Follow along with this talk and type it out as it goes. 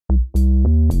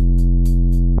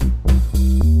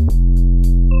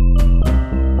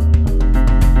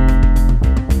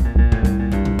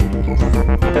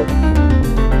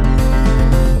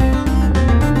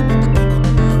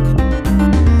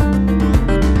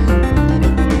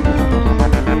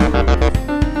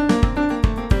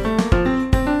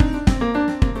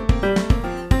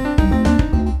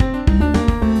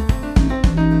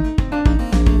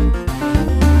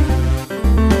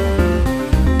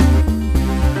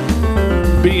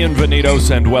Bienvenidos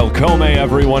and welcome,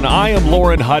 everyone. I am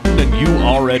Lauren Hutton, and you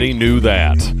already knew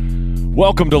that.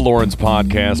 Welcome to Lauren's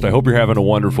podcast. I hope you're having a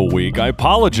wonderful week. I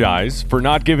apologize for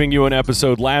not giving you an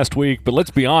episode last week, but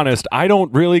let's be honest, I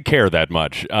don't really care that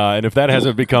much. And if that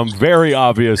hasn't become very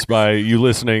obvious by you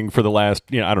listening for the last,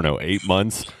 8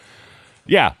 months,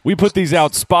 yeah, we put these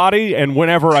out spotty and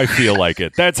whenever I feel like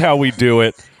it. That's how we do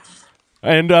it.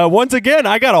 And once again,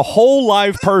 I got a whole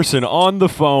live person on the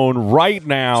phone right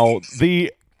now,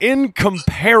 the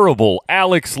incomparable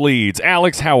Alex Leeds.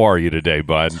 Alex, how are you today,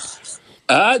 bud?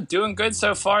 Doing good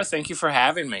so far. Thank you for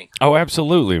having me. Oh,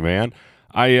 absolutely, man.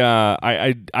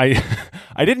 I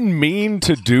didn't mean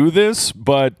to do this,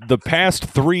 but the past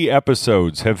 3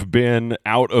 episodes have been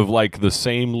out of like the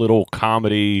same little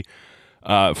comedy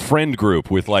friend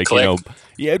group with like, Click.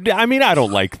 yeah, I mean, I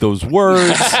don't like those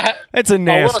words. It's a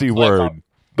nasty word.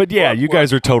 But yeah, you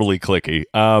guys are totally clicky.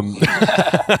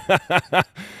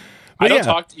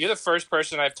 You're the first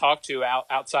person I've talked to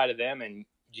outside of them in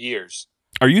years.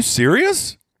 Are you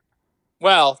serious?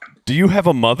 Well, do you have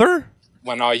a mother?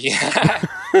 Yeah.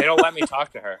 They don't let me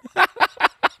talk to her.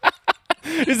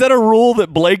 Is that a rule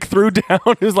that Blake threw down?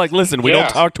 Is like, listen, we don't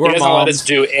talk to our moms. He doesn't let us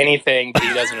do anything that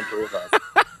he doesn't approve of.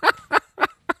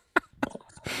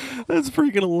 That's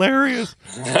freaking hilarious.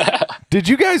 Did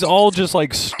you guys all just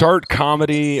like start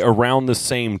comedy around the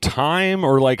same time,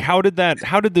 or like how did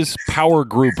this power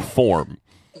group form?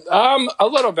 A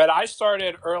little bit. I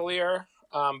started earlier,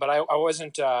 but I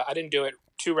wasn't. I didn't do it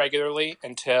too regularly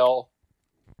until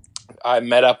I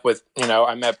met up with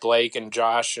I met Blake and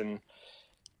Josh and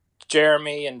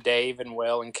Jeremy and Dave and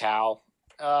Will and Cal,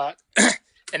 and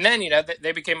then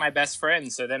they became my best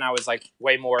friends. So then I was like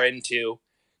way more into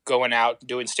going out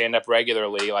doing stand up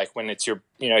regularly. Like when it's your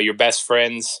best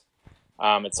friends,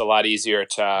 it's a lot easier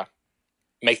to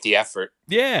make the effort.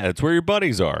 Yeah, it's where your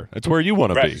buddies are. That's where you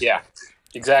want to be. Yeah,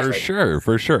 exactly.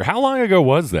 For sure. How long ago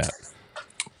was that?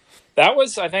 That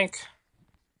was, I think,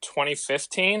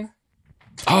 2015.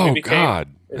 Oh, God.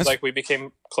 It's like we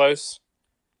became close.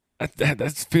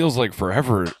 That feels like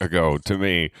forever ago to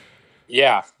me.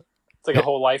 Yeah. It's like a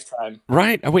whole lifetime.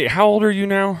 Right? Wait, how old are you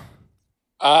now?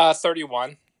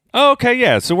 31. Oh, okay,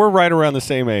 yeah. So we're right around the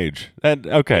same age.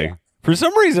 Okay. Yeah. For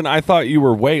some reason, I thought you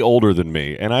were way older than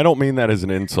me, and I don't mean that as an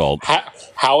insult.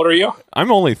 How old are you?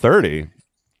 I'm only 30.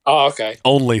 Oh, okay.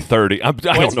 Only 30. I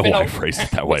don't know why I phrased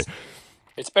it that way.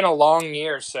 It's been a long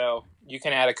year, so you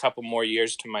can add a couple more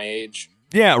years to my age.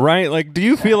 Yeah, right? Like, do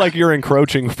you feel like you're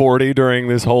encroaching 40 during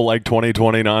this whole, like,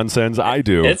 2020 nonsense? I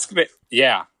do. It's been,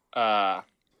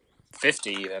 50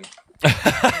 even.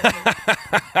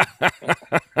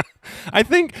 I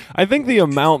think the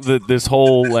amount that this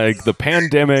whole like the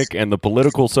pandemic and the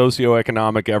political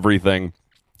socioeconomic everything,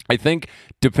 I think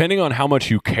depending on how much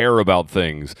you care about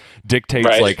things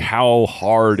dictates like how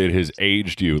hard it has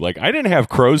aged you. Like I didn't have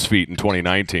crow's feet in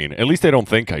 2019. At least I don't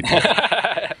think I did.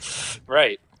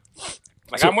 Right.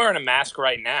 Like I'm wearing a mask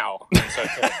right now. I'm so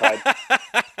terrified.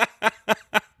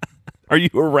 Are you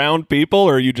around people,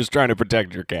 or are you just trying to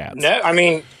protect your cats? No, I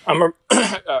mean, I'm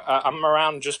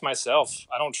around just myself.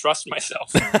 I don't trust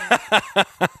myself.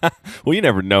 Well, you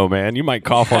never know, man. You might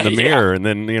cough on the mirror and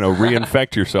then,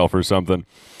 reinfect yourself or something.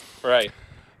 Right.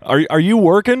 Are you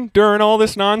working during all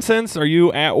this nonsense? Are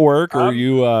you at work, or are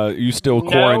you still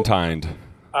quarantined?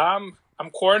 I'm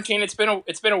quarantined. It's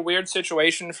been a weird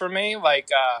situation for me, like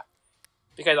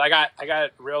because I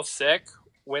got real sick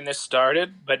when this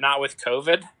started, but not with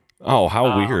COVID. Oh,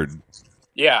 how weird.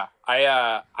 Yeah.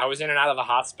 I was in and out of the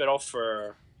hospital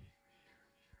for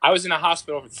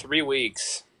 3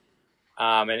 weeks,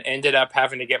 and ended up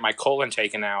having to get my colon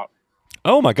taken out.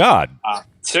 Oh my God.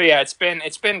 So yeah, it's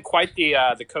been quite the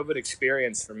COVID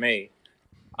experience for me.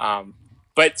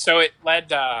 But so it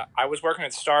led, I was working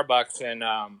at Starbucks, and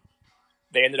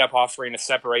they ended up offering a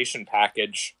separation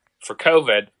package for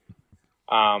COVID.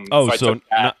 So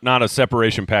not a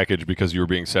separation package because you were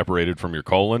being separated from your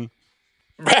colon?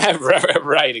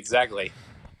 Right, exactly.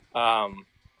 So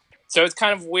it's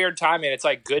kind of weird timing. It's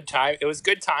like good time. It was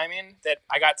good timing that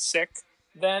I got sick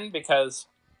then because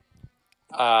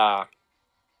I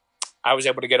was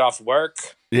able to get off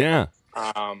work. Yeah.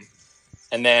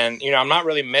 And then, I'm not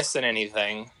really missing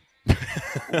anything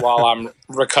while I'm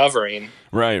recovering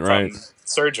from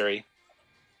surgery.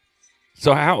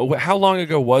 So how long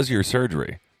ago was your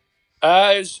surgery?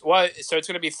 So it's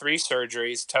going to be 3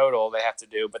 surgeries total they have to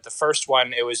do, but the first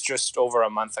one, it was just over a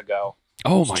month ago.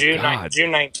 Oh my God.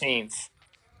 June 19th.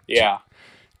 Yeah.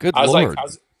 Good Lord.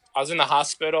 I was in the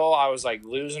hospital. I was like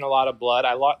losing a lot of blood.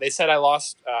 They said I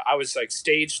lost, I was like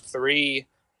stage 3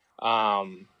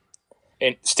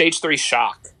 in stage 3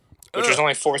 shock. which there's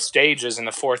only 4 stages, and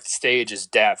the 4th stage is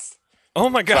death. Oh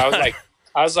my God. So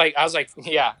I was like,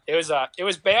 yeah, it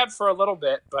was bad for a little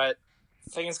bit, but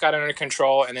things got under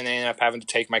control, and then they ended up having to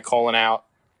take my colon out.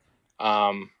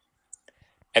 And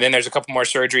then there's a couple more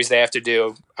surgeries they have to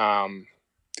do.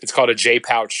 It's called a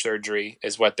J-pouch surgery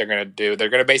is what they're going to do. They're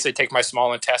going to basically take my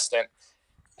small intestine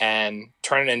and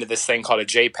turn it into this thing called a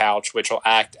J-pouch, which will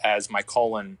act as my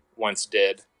colon once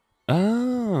did.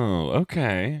 Oh,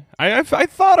 okay. I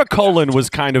thought a colon was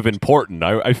kind of important.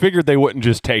 I figured they wouldn't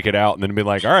just take it out and then be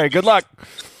like, all right, good luck.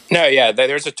 No, yeah,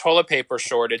 there's a toilet paper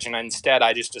shortage, and instead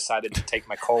I just decided to take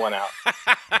my colon out.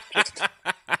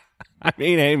 I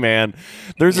mean, hey, man,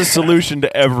 there's a solution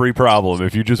to every problem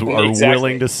if you just are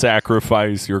willing to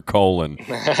sacrifice your colon.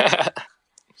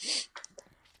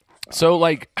 So,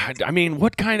 like, I mean,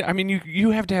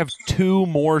 you have to have 2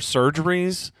 more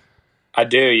surgeries? I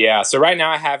do, yeah. So right now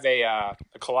I have a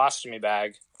colostomy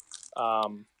bag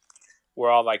where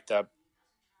all, like,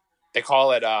 they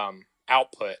call it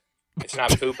output. It's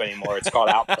not poop anymore. It's called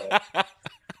output.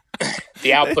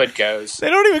 The output goes. They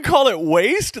don't even call it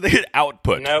waste. They get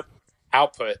output. Nope.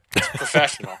 Output. It's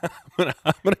professional. I'm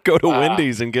gonna go to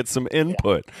Wendy's and get some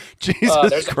input. Yeah.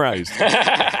 Jesus Christ.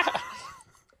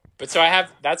 But so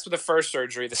that's for the first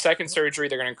surgery. The second surgery,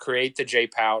 they're going to create the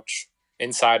J-pouch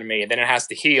inside of me, and then it has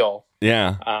to heal.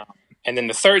 Yeah. And then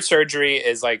the third surgery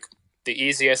is like the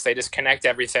easiest. They just connect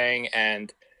everything,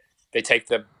 and they take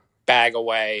the bag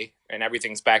away, and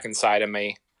everything's back inside of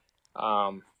me.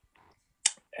 And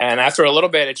after a little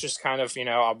bit, it's just kind of,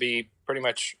 I'll be pretty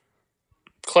much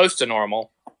close to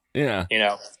normal. Yeah.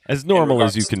 As normal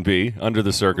as you can be under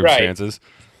the circumstances.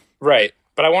 Right.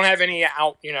 But I won't have any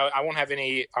I won't have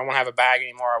a bag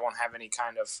anymore. I won't have any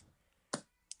kind of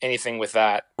anything with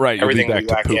that. Right. You'll Everything be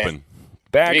back to pooping.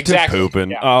 Back to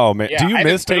pooping. Yeah. Oh, man. Yeah, do you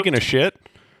miss taking a shit?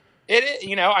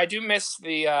 I do miss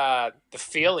the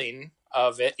feeling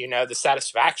of it, the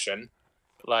satisfaction.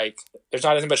 Like, there's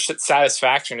not as much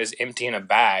satisfaction as emptying a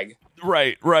bag.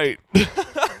 Right.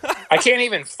 I can't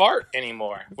even fart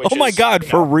anymore. Oh my God,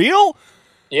 for real?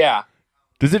 Yeah.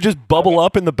 Does it just bubble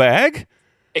up in the bag?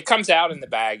 It comes out in the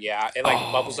bag, yeah. It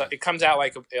bubbles up. It comes out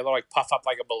it'll puff up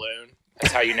like a balloon.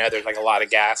 That's how you know there's a lot of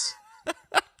gas. I'm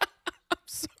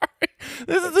sorry.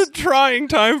 This is a trying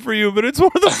time for you, but it's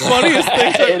one of the funniest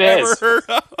things I've ever heard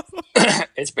of.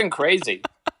 It's been crazy.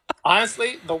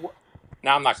 Honestly,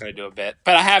 now I'm not going to do a bit,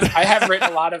 but I have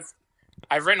written a lot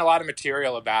of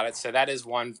material about it, so that is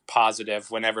one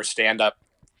positive whenever stand-up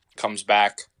comes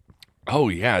back. Oh,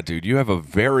 yeah, dude. You have a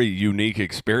very unique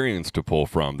experience to pull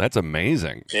from. That's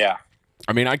amazing. Yeah.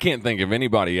 I mean, I can't think of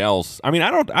anybody else. I mean,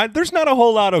 there's not a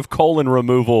whole lot of colon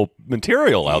removal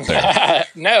material out there.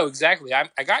 No, exactly. I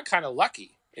got kind of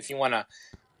lucky, if you want to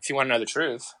know the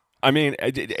truth. I mean,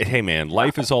 hey, man,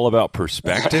 life is all about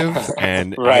perspective,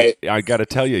 and right. I got to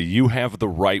tell you, you have the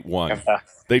right one.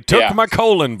 They took my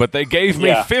colon, but they gave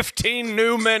me 15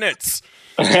 new minutes.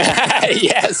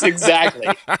 Yes, exactly.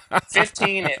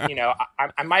 15,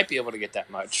 I might be able to get that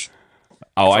much.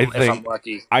 Oh, if I'm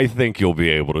lucky. I think you'll be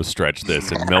able to stretch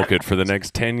this and milk it for the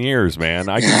next 10 years, man.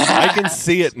 I can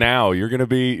see it now. You're gonna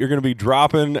be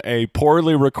dropping a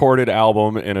poorly recorded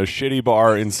album in a shitty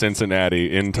bar in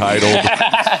Cincinnati entitled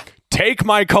 "Take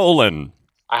My Colon."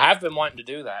 I have been wanting to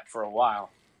do that for a while.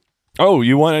 Oh,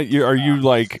 you want to? Are you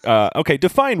okay?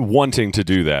 Define wanting to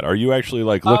do that. Are you actually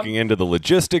looking into the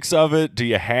logistics of it? Do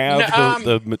you have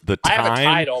the time? I have a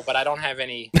title, but I don't have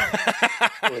any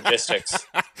logistics.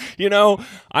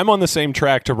 I'm on the same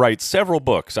track to write several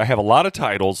books. I have a lot of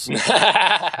titles,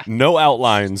 no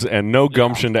outlines, and no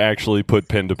gumption to actually put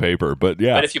pen to paper. But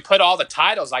yeah. But if you put all the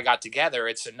titles I got together,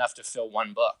 it's enough to fill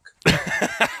one book.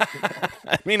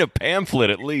 I mean, a pamphlet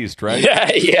at least, right? Yeah,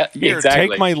 Here, exactly.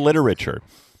 Take my literature.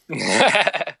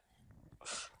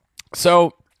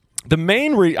 So the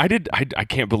main I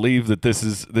can't believe that this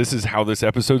is how this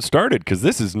episode started, because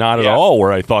this is not at all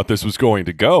where I thought this was going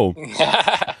to go.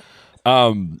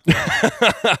 But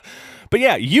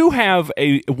yeah, you have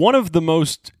one of the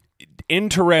most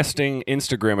interesting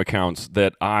Instagram accounts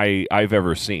that I've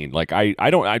ever seen. Like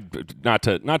not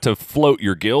to float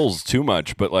your gills too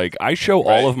much, but I show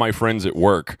all of my friends at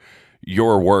work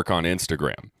your work on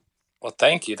Instagram. Well,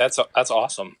 thank you. That's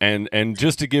awesome. And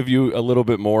just to give you a little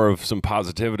bit more of some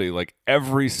positivity,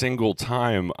 every single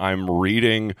time I'm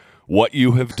reading what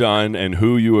you have done and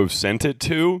who you have sent it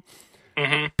to,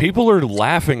 people are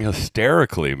laughing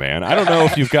hysterically, man. I don't know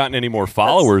if you've gotten any more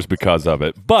followers because of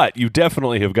it, but you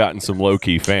definitely have gotten some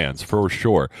low-key fans for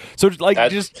sure. So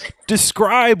just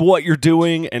describe what you're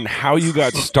doing and how you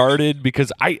got started,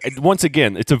 because once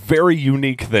again, it's a very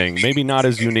unique thing. Maybe not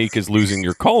as unique as losing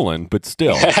your colon, but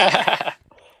still.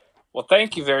 Well,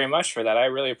 thank you very much for that. I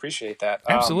really appreciate that.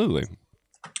 Absolutely.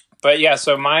 But yeah,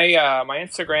 so my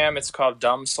Instagram, it's called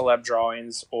Dumb Celeb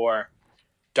Drawings, or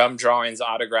Dumb Drawings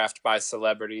Autographed by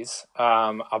Celebrities.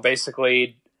 I'll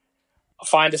basically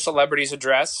find a celebrity's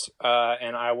address,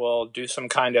 and I will do some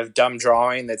kind of dumb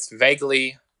drawing that's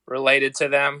vaguely related to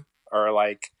them, or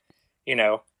like, you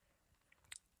know,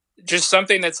 just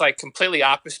something that's like completely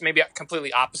opposite, maybe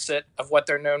completely opposite of what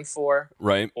they're known for,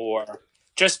 Right. or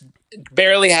just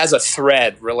barely has a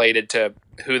thread related to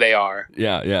who they are.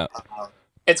 Yeah, yeah.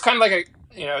 It's kind of like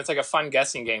it's like a fun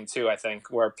guessing game too, I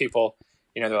think, where people,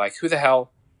 they're like, who the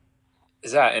hell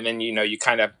is that? And then, you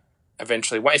kind of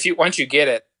eventually, once you get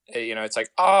it, it's like,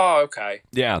 oh, okay.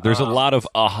 Yeah, there's a lot of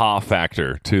aha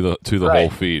factor to the Right. whole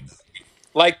feed.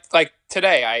 Like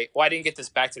today, I didn't get this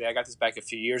back today. I got this back a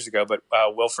few years ago, but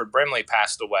Wilford Brimley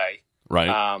passed away.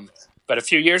 Right. But a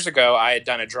few years ago, I had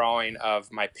done a drawing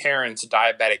of my parents'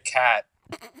 diabetic cat,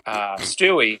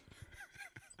 Stewie.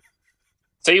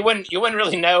 So you wouldn't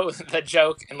really know the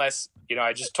joke unless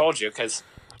I just told you, because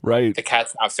Right. the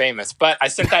cat's not famous. But I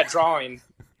sent that drawing,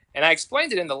 and I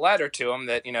explained it in the letter to him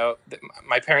that that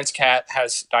my parents' cat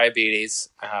has diabetes,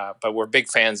 but we're big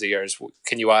fans of yours.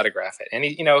 Can you autograph it? And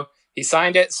he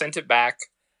signed it, sent it back.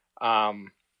 So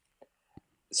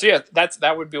yeah,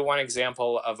 that would be one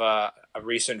example of a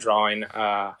recent drawing.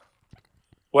 Well,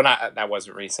 that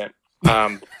wasn't recent.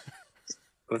 The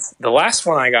last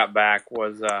one I got back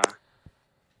was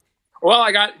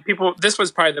I got people. This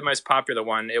was probably the most popular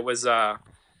one. It was I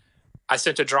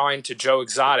sent a drawing to Joe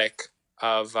Exotic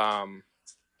of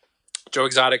Joe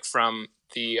Exotic from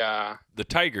the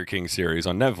Tiger King series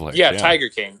on Netflix. Yeah, Tiger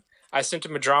King. I sent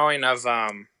him a drawing of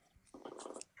I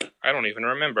don't even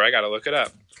remember. I got to look it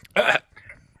up.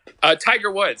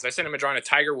 Tiger Woods. I sent him a drawing of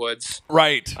Tiger Woods.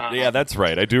 Right. Yeah, that's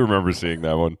right. I do remember seeing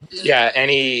that one. Yeah,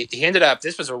 and he ended up,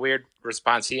 this was a weird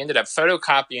response, he ended up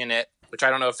photocopying it, which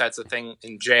I don't know if that's a thing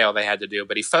in jail they had to do,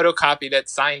 but he photocopied it,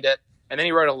 signed it, and then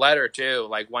he wrote a letter too,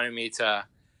 like wanting me to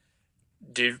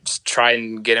try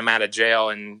and get him out of jail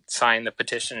and sign the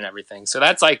petition and everything. So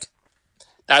that's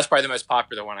probably the most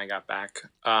popular one I got back.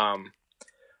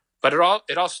 But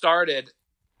it all started,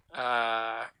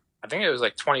 I think it was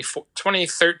like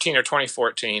 2013 or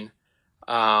 2014.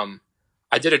 I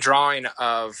did a drawing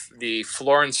of the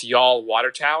Florence Y'all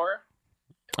water tower.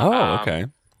 Oh, okay.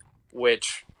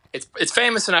 Which it's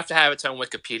famous enough to have its own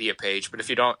Wikipedia page, but if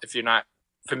you're not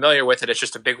familiar with it, it's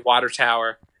just a big water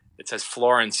tower. It says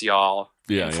Florence Y'all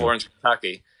in Florence,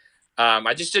 Kentucky.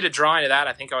 I just did a drawing of that.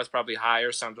 I think I was probably high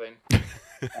or something.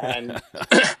 And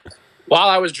while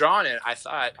I was drawing it, I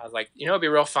was like, it'd be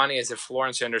real funny is if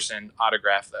Florence Henderson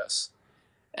autographed this.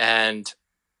 And,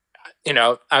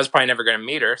 I was probably never going to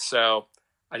meet her. So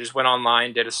I just went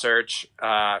online, did a search,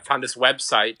 found this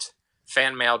website,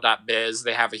 fanmail.biz.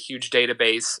 They have a huge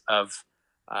database of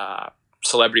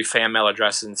celebrity fan mail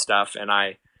addresses and stuff. And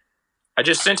I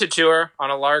just sent it to her on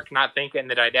a lark, not thinking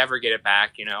that I'd ever get it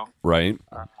back, Right.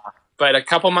 But a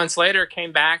couple months later, it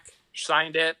came back,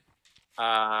 signed it.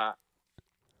 And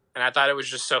I thought it was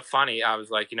just so funny. I was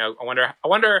like, I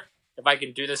wonder if I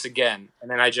can do this again. And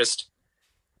then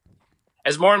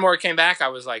as more and more came back, I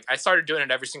was like, I started doing it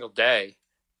every single day.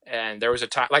 And there was a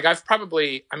time, like I've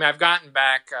gotten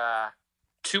back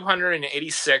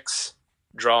 286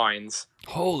 drawings.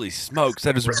 Holy smokes.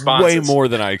 That is way more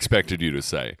than I expected you to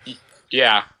say.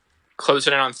 Yeah.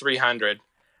 Closing in on 300.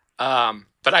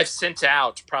 But I've sent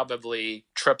out probably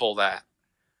triple that.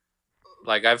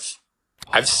 Like I've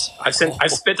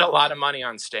spent a lot of money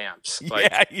on stamps.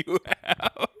 Like, yeah, you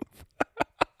have.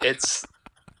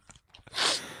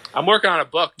 I'm working on a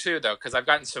book too, though, because I've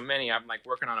gotten so many. I'm like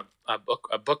working on a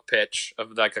book pitch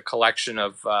of like a collection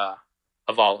of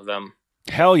all of them.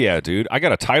 Hell yeah, dude! I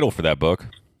got a title for that book.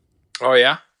 Oh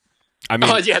yeah. I mean,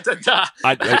 oh yeah,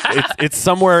 it's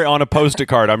somewhere on a Post-it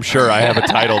card. I'm sure I have a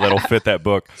title that'll fit that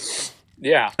book.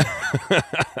 Yeah.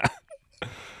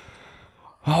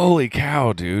 Holy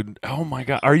cow, dude. Oh my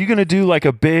God. Are you going to do like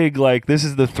a big, like, this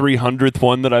is the 300th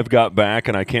one that I've got back,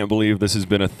 and I can't believe this has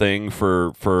been a thing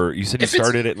for you said you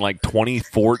started it in like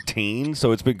 2014,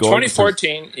 so it's been going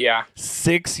 2014, yeah.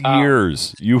 6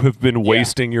 years. You have been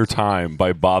wasting your time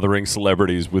by bothering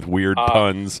celebrities with weird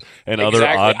puns and other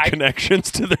odd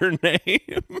connections to their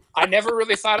name. I never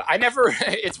really thought,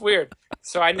 it's weird.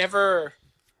 So I never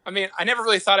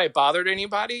really thought I bothered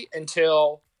anybody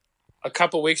until a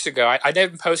couple weeks ago. I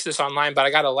didn't post this online, but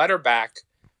I got a letter back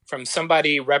from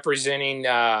somebody representing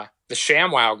the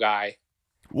ShamWow guy.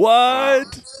 What?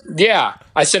 Yeah,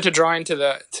 I sent a drawing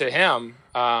to him.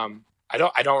 I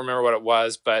don't remember what it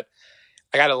was, but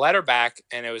I got a letter back,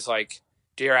 and it was like,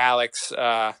 "Dear Alex,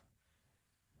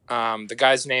 The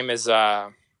guy's name is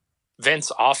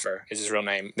Vince Offer is his real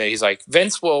name. He's like,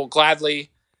 Vince will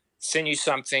gladly send you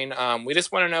something. We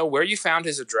just want to know where you found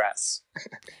his address.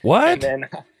 What? And then,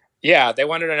 yeah, they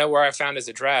wanted to know where I found his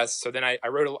address. So then I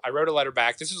wrote a letter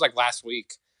back. This was like last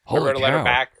week. Holy I wrote a cow.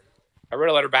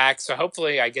 letter back. So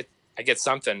hopefully I get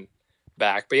something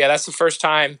back. But yeah, that's the first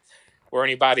time where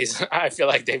anybody's, I feel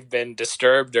like they've been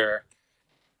disturbed or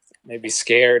maybe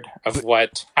scared of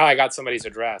how I got somebody's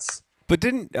address. But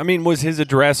was his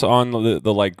address on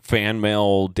the like fan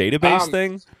mail database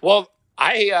thing? Well,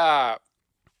 I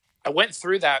went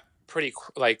through that pretty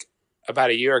like about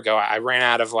a year ago. I ran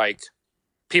out of like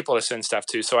people to send stuff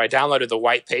to, so I downloaded the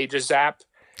White Pages app.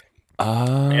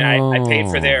 Oh. And I paid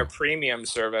for their premium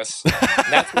service.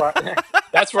 And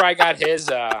that's where I got his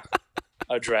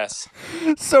address.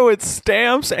 So it's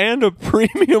stamps and a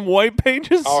premium White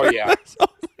Pages Oh service? yeah. Oh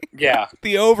yeah.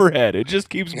 The overhead, it just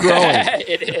keeps growing.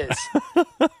 It is.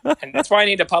 And that's why I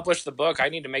need to publish the book. I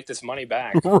need to make this money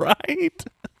back. Right?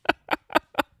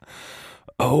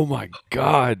 Oh my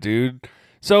God, dude.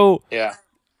 So Yeah.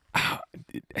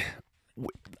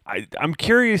 I'm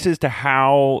curious as to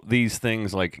how these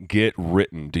things like get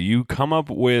written. Do you come up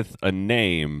with a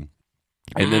name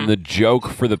and then the joke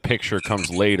for the picture comes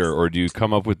later, or do you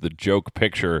come up with the joke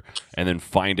picture and then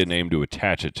find a name to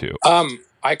attach it to?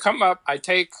 I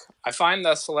find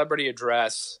the celebrity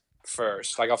address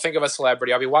first. Like I'll think of a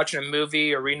celebrity. I'll be watching a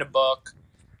movie or reading a book,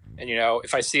 and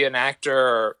if I see an actor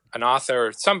or an author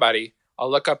or somebody,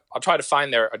 I'll try to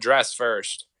find their address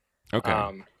first. Okay.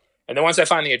 And then once I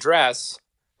find the address,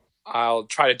 I'll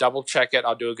try to double check it.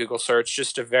 I'll do a Google search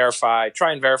just to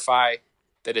try and verify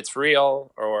that it's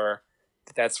real or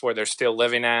that that's where they're still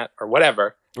living at or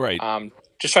whatever. Right.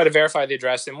 Just try to verify the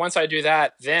address. And once I do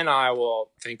that, then I will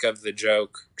think of the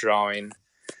joke drawing.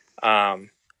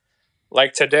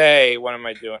 Like today, what am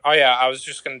I doing? Oh yeah, I was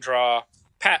just going to draw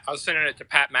Pat. I was sending it to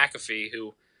Pat McAfee,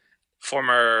 who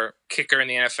former kicker in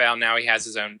the NFL. Now he has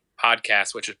his own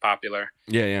podcast, which is popular.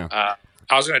 Yeah, yeah.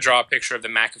 I was going to draw a picture of the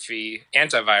McAfee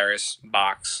antivirus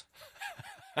box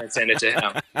and send it to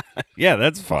him. Yeah,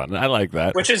 that's fun. I like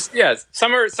that. Which is,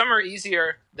 some are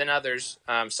easier than others.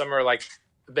 Some are like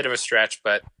a bit of a stretch,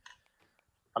 but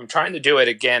I'm trying to do it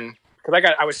again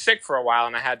because I was sick for a while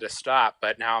and I had to stop,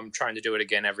 but now I'm trying to do it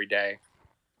again every day.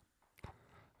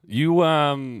 You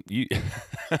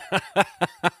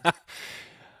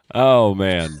Oh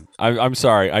man, I'm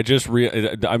sorry.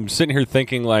 I'm sitting here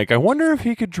thinking like, I wonder if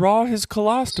he could draw his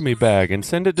colostomy bag and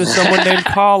send it to someone named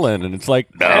Colin, and it's like,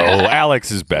 no,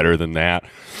 Alex is better than that.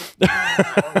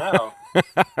 I don't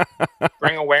know.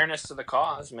 Bring awareness to the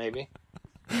cause, maybe.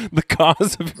 The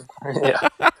cause of Yeah.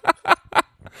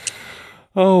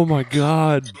 Oh my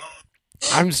God.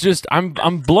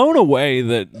 I'm blown away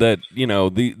that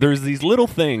there's these little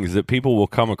things that people will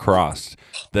come across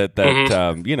that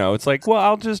it's like, well,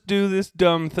 I'll just do this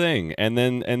dumb thing, and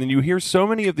then you hear so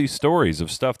many of these stories of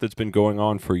stuff that's been going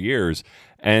on for years,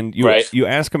 and you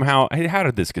ask them how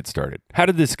did this get started? How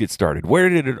did this get started? Where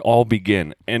did it all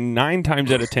begin? And 9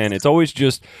 times out of 10, it's always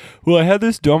just, well, I had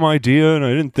this dumb idea and I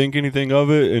didn't think anything of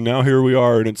it, and now here we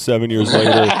are, and it's 7 years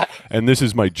later, and this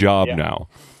is my job now.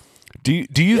 Do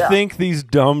you think these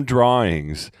dumb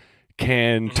drawings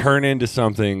can turn into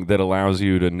something that allows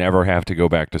you to never have to go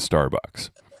back to Starbucks?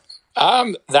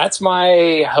 That's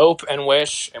my hope and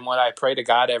wish and what I pray to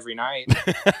God every night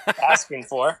asking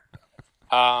for.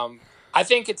 I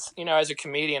think it's, as a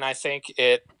comedian, I think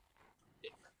it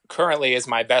currently is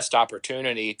my best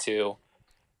opportunity to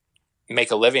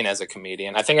make a living as a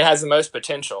comedian. I think it has the most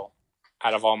potential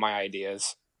out of all my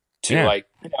ideas to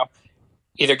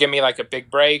either give me like a big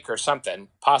break or something,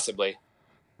 possibly.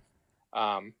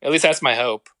 At least that's my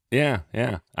hope. Yeah,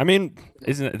 yeah. I mean,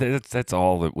 that's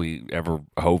all that we ever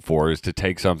hope for, is to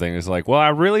take something. It's like, well, I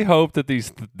really hope that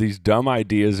these dumb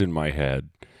ideas in my head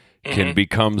can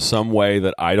become some way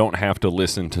that I don't have to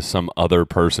listen to some other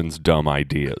person's dumb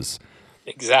ideas.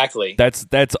 Exactly.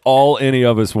 That's all any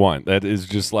of us want. That is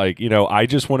just like, I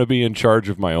just want to be in charge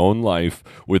of my own life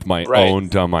with my own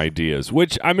dumb ideas,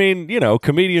 which, I mean,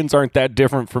 comedians aren't that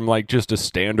different from like just a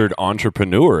standard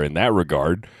entrepreneur in that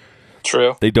regard.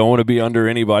 True. They don't want to be under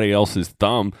anybody else's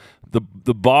thumb. The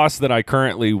boss that I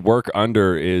currently work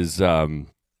under is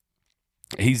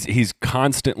he's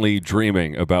constantly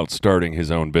dreaming about starting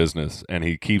his own business, and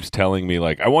he keeps telling me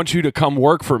like, I want you to come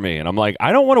work for me, and I'm like,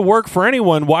 I don't want to work for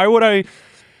anyone. Why would I?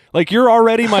 Like, you're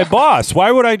already my boss.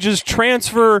 Why would I just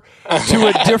transfer to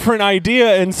a different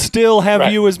idea and still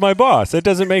have you as my boss? That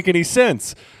doesn't make any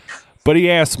sense. But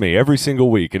he asks me every single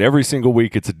week, and every single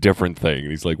week it's a different thing. And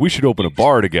he's like, we should open a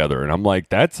bar together. And I'm like,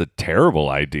 that's a terrible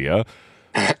idea.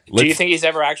 Do you think he's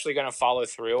ever actually going to follow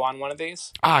through on one of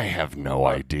these? I have no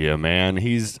idea, man.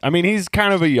 He's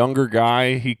kind of a younger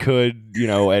guy. He could,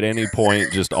 at any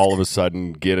point just all of a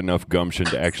sudden get enough gumption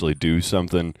to actually do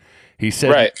something. He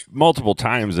said multiple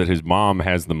times that his mom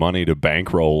has the money to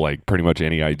bankroll like pretty much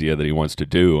any idea that he wants to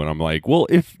do. And I'm like, well,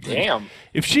 if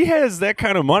she has that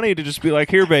kind of money to just be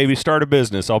like, here, baby, start a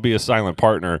business. I'll be a silent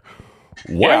partner.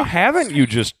 Why haven't you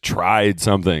just tried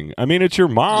something? I mean, it's your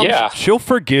mom. Yeah. She'll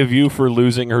forgive you for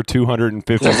losing her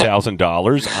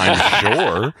 $250,000, I'm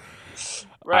sure.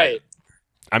 Right.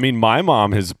 I mean, my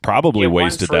mom has probably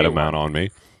wasted that amount on me.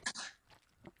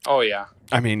 Oh, yeah.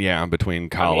 I mean, yeah, between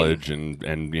college and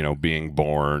being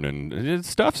born, and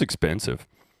stuff's expensive.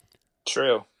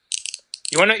 True.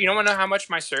 You want to know how much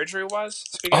my surgery was?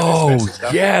 Speaking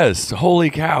of yes. Holy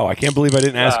cow. I can't believe I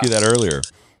didn't ask you that earlier.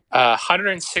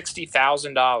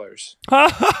 $160,000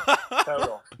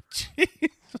 total. Jesus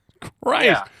Christ.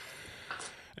 Yeah.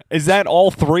 Is that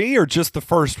all three or just the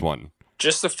first one?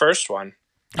 Just the first one.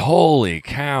 Holy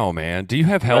cow, man. Do you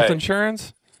have health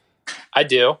insurance? I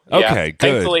do. Okay, yeah. good.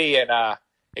 Thankfully, it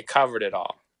covered it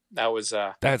all. That was...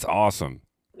 That's awesome.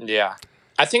 Yeah.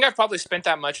 I think I've probably spent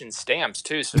that much in stamps,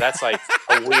 too, so that's like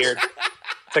a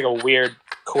weird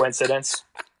coincidence.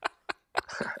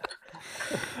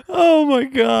 Oh my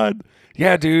God.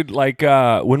 Yeah, dude, like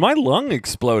when my lung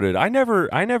exploded, I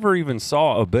never even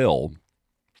saw a bill.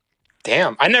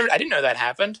 Damn. I didn't know that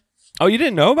happened. Oh, you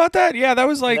didn't know about that? Yeah, that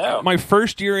was like my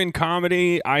first year in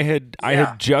comedy. I had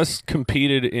just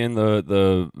competed in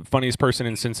the Funniest Person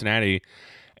in Cincinnati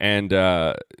and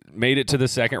made it to the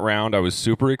second round. I was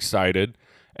super excited.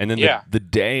 And then the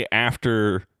day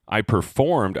after I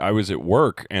performed, I was at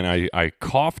work and I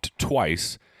coughed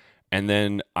twice. And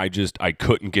then I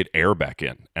couldn't get air back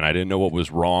in, and I didn't know what was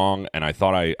wrong. And I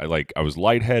thought I was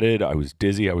lightheaded, I was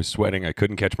dizzy, I was sweating, I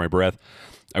couldn't catch my breath.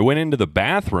 I went into the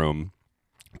bathroom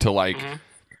to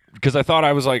because I thought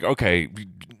I was like, okay,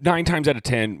 9 times out of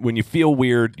 10, when you feel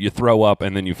weird, you throw up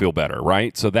and then you feel better,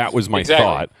 right? So that was my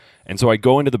thought. And so I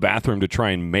go into the bathroom to try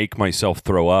and make myself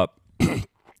throw up.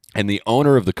 And the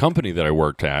owner of the company that I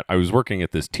worked at, I was working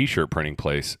at this T-shirt printing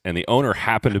place, and the owner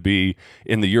happened to be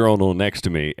in the urinal next to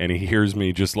me, and he hears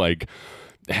me just like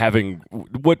having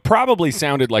what probably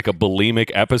sounded like a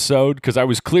bulimic episode because I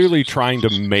was clearly trying to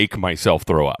make myself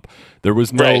throw up. There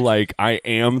was no like, I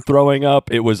am throwing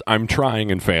up. It was, I'm trying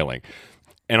and failing.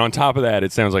 And on top of that,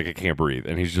 it sounds like I can't breathe.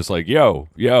 And he's just like, yo,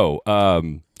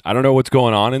 I don't know what's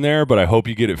going on in there, but I hope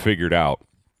you get it figured out.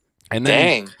 And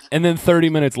then, And then 30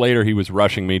 minutes later, he was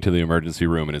rushing me to the emergency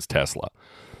room in his Tesla.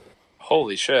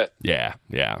 Holy shit. Yeah.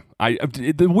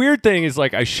 The weird thing is,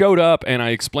 like, I showed up and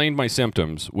I explained my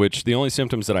symptoms, which the only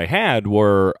symptoms that I had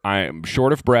were I'm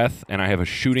short of breath and I have a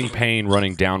shooting pain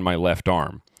running down my left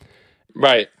arm.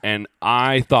 Right. And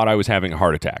I thought I was having a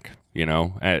heart attack.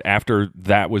 After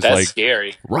that was That's like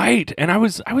scary. Right. And I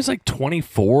was like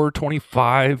 24,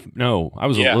 25. No, I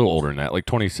was a little older than that, like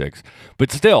 26.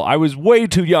 But still, I was way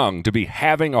too young to be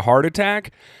having a heart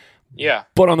attack. Yeah.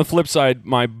 But on the flip side,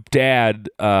 my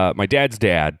dad's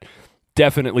dad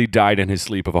definitely died in his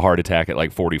sleep of a heart attack at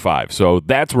like 45. So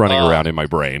that's running around in my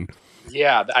brain.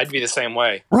 Yeah, I'd be the same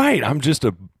way. Right. I'm just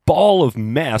a ball of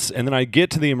mess. And then I get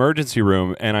to the emergency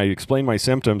room and I explain my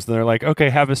symptoms. And they're like, okay,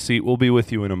 have a seat. We'll be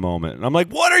with you in a moment. And I'm like,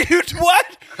 what? I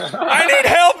need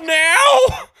help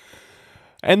now.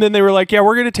 And then they were like, yeah,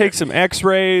 we're going to take some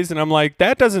x-rays. And I'm like,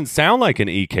 that doesn't sound like an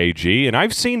EKG. And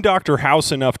I've seen Dr.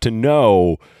 House enough to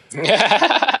know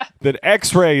that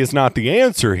x-ray is not the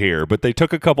answer here. But they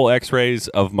took a couple x-rays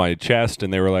of my chest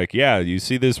and they were like, yeah, you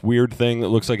see this weird thing that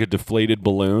looks like a deflated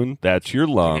balloon? That's your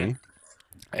lung. Mm-hmm.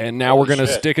 And now we're going to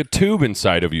stick a tube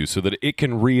inside of you so that it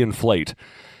can reinflate.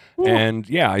 Ooh. And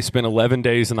yeah, I spent 11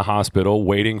 days in the hospital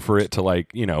waiting for it to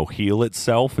heal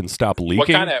itself and stop leaking. What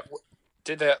kind of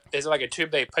is it like a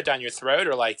tube they put down your throat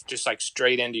or like just like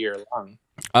straight into your lung?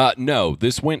 No,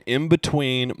 this went in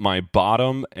between my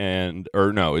bottom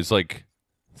it's like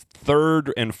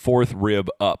third and fourth rib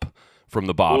up from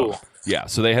the bottom. Ooh. Yeah,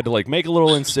 so they had to like make a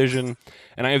little incision,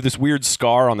 and I have this weird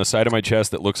scar on the side of my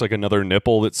chest that looks like another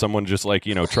nipple that someone just like,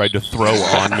 tried to throw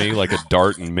on me like a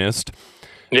dart and missed.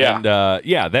 Yeah.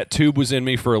 And that tube was in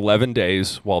me for 11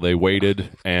 days while they waited,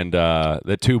 and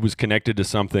that tube was connected to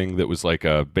something that was like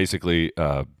basically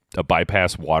a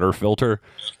bypass water filter,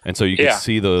 and so you could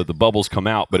see the bubbles come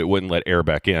out, but it wouldn't let air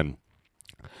back in.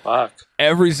 Fuck.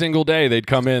 Every single day they'd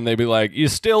come in, they'd be like, you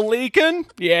still leaking?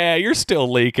 Yeah, you're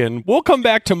still leaking. We'll come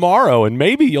back tomorrow and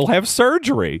maybe you'll have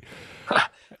surgery.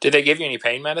 Did they give you any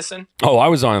pain medicine? Oh, I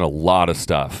was on a lot of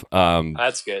stuff.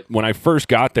 That's good. When I first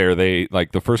got there, they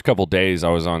like the first couple days I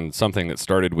was on something that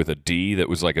started with a D that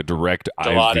was like a direct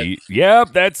Dilaudid. IV.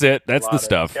 Yep, that's it. That's the Dilaudid,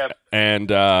 stuff. yep.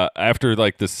 And after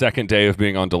like the second day of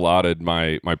being on Dilaudid,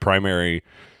 my primary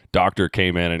doctor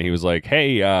came in and he was like,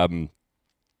 "Hey,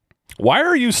 why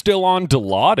are you still on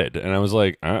Dilaudid?" And I was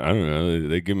like, I don't know.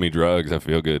 They give me drugs. I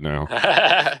feel good now.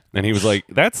 And he was like,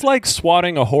 "That's like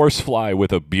swatting a horsefly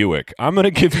with a Buick. I'm going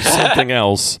to give you something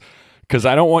else because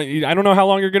I don't want you. I don't know how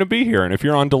long you're going to be here. And if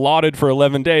you're on Dilaudid for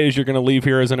 11 days, you're going to leave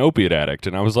here as an opiate addict."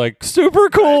 And I was like, "Super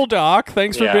cool, doc.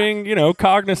 Thanks for being,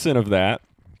 cognizant of that."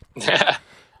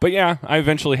 But yeah, I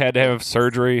eventually had to have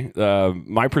surgery.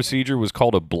 My procedure was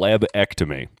called a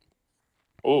blebectomy.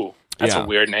 Ooh. That's a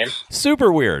weird name.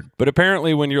 Super weird. But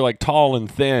apparently when you're like tall and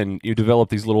thin, you develop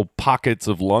these little pockets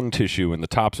of lung tissue in the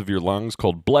tops of your lungs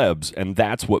called blebs, and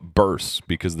that's what bursts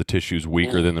because the tissue's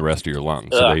weaker than the rest of your lungs.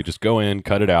 So they just go in,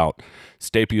 cut it out,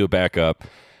 staple you back up.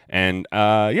 And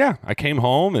I came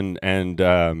home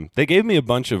and they gave me a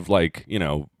bunch of like,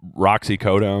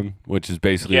 Roxycodone, which is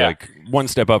basically like one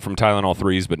step up from Tylenol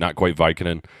 3s, but not quite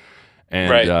Vicodin.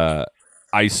 And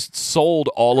I sold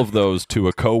all of those to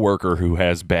a coworker who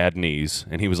has bad knees,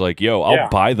 and he was like, "Yo, I'll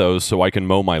buy those so I can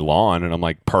mow my lawn." And I'm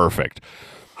like, "Perfect."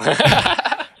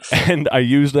 And I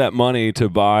used that money to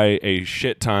buy a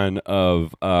shit ton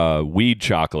of weed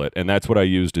chocolate, and that's what I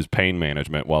used as pain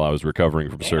management while I was recovering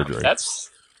from surgery. That's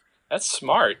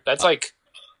smart. That's like,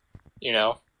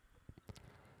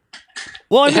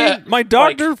 Well, I mean, my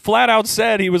doctor flat out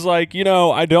said, he was like,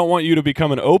 "I don't want you to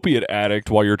become an opiate addict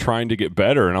while you're trying to get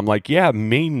better." And I'm like, "Yeah,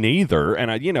 me neither."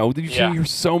 And you hear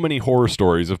so many horror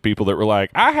stories of people that were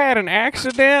like, "I had an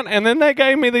accident and then they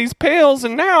gave me these pills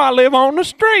and now I live on the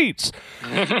streets."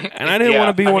 And I didn't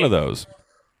want to be one of those.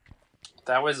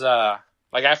 That was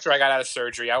like after I got out of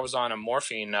surgery, I was on a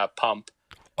morphine pump.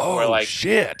 Oh, where,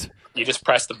 shit. You just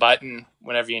press the button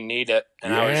whenever you need it.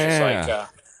 And I was just like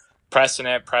pressing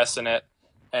it.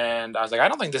 And I was like, "I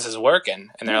don't think this is working."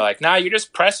 And they're like, "Nah, you're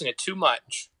just pressing it too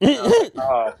much."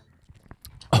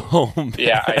 Oh, man.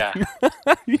 Yeah.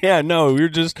 Yeah, no,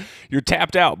 you're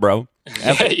tapped out, bro.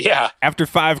 After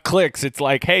 5 clicks, it's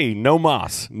like, hey, no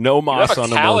moss on the morphine. You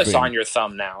have a callus on your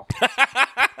thumb now.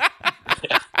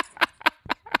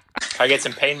 Can I get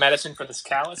some pain medicine for this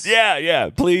callus? Yeah,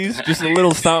 please. Just a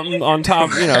little something on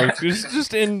top,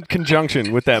 just in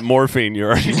conjunction with that morphine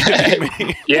you're already giving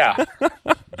me. Yeah.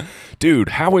 Dude,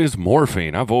 how is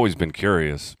morphine? I've always been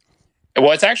curious.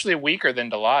 Well, it's actually weaker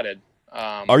than Dilaudid.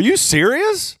 Are you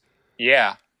serious?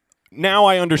 Yeah. Now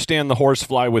I understand the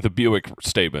horsefly with a Buick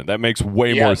statement. That makes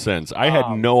way more sense. I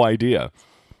had no idea.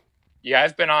 Yeah,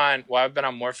 I've been on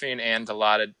morphine and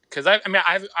Dilaudid because I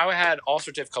had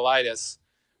ulcerative colitis,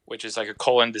 which is like a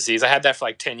colon disease. I had that for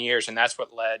like 10 years, and that's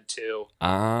what led to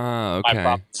my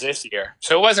problems this year.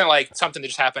 So it wasn't like something that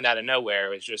just happened out of nowhere.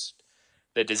 It was just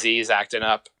the disease acting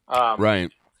up. Right.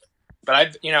 But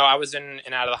I was in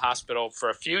and out of the hospital for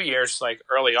a few years, like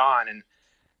early on, and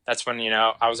that's when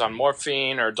I was on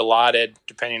morphine or Dilaudid,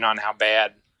 depending on how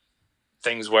bad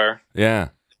things were. Yeah.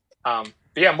 But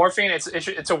yeah, morphine it's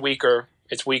weaker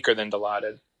than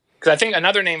Dilaudid, because I think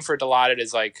another name for Dilaudid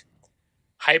is like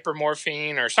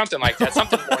hypermorphine or something like that.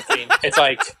 Something morphine. It's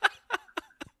like,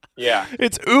 yeah,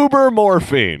 it's uber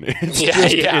morphine.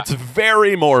 It's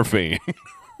very morphine.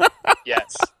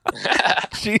 Yes.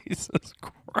 Jesus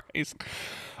Christ.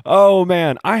 Oh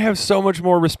man, I have so much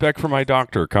more respect for my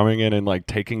doctor coming in and like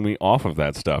taking me off of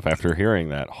that stuff after hearing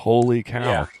that. Holy cow.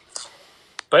 Yeah.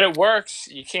 But it works.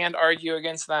 You can't argue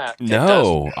against that.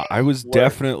 No, I was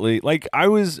definitely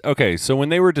okay. So when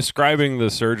they were describing the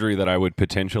surgery that I would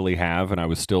potentially have, and I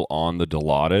was still on the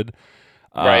Dilaudid,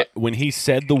 right. When he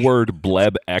said the word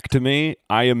blebectomy,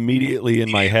 I immediately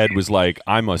in my head was like,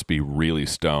 I must be really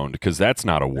stoned because that's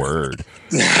not a word.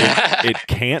 It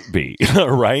can't be,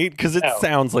 right? Because it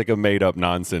sounds like a made up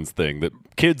nonsense thing that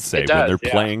kids say when they're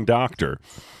playing doctor.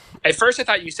 At first, I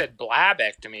thought you said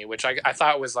blabectomy, which I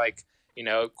thought was like,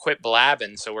 quit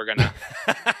blabbing. So we're gonna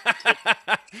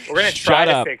try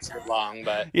to fix your lung,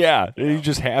 but you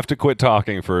just have to quit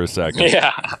talking for a second.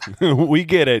 Yeah, we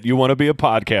get it. You want to be a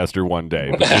podcaster one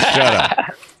day, but just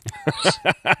shut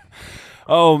up.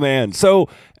 Oh man, so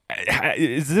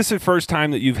is this the first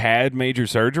time that you've had major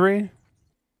surgery?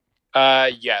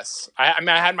 Yes. I mean,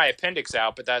 I had my appendix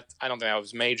out, but I don't think that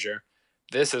was major.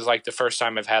 This is like the first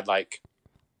time I've had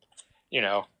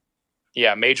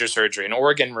major surgery, an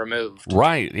organ removed.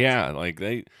 Right, yeah.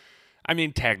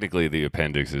 Technically the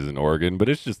appendix is an organ, but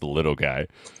it's just a little guy.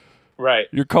 Right.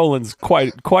 Your colon's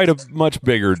quite a much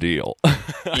bigger deal.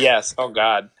 Yes. Oh,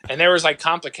 God. And there was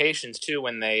complications, too,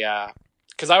 when they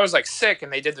because I was like sick,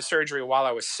 and they did the surgery while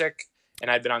I was sick, and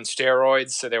I'd been on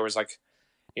steroids, so there was like,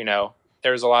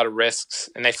 there was a lot of risks,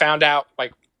 and they found out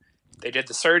like they did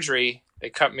the surgery,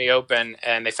 they cut me open,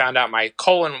 and they found out my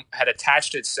colon had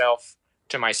attached itself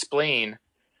to my spleen.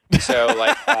 So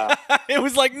like, it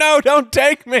was like, no, don't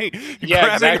take me. Yeah,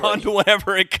 grabbing exactly. onto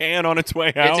whatever it can on its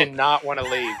way out. It did not want to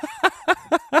leave.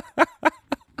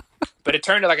 But it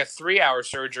turned like a 3-hour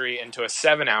surgery into a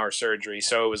 7-hour surgery.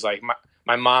 So it was like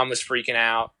my mom was freaking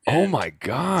out. Oh my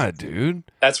God, dude.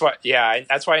 That's why. Yeah,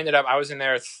 that's why I was in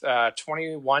there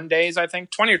 21 days, I think,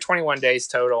 20 or 21 days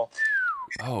total.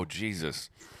 Oh Jesus.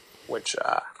 Which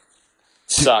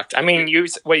sucked. I mean, you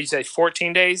say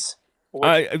 14 days?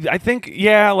 I think,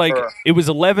 yeah, like it was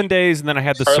 11 days, and then I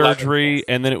had the surgery, 11.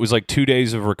 and then it was like 2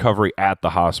 days of recovery at the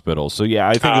hospital. So yeah,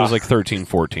 I think it was like 13,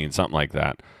 14, something like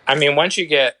that. I mean, once you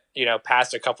get,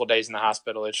 past a couple days in the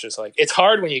hospital, it's just like, it's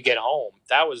hard when you get home.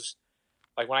 That was,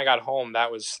 like, when I got home,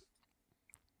 that was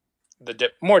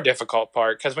the more difficult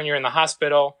part, because when you're in the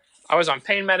hospital, I was on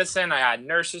pain medicine, I had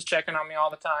nurses checking on me all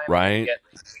the time. Right.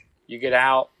 You get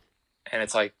out, and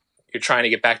it's like, you're trying to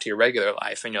get back to your regular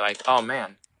life, and you're like, oh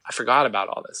man, I forgot about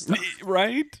all this stuff.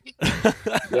 Right?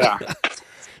 Yeah.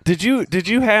 Did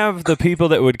you have the people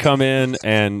that would come in,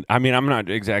 and I mean, I'm not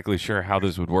exactly sure how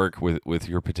this would work with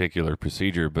your particular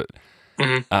procedure, but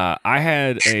I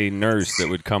had a nurse that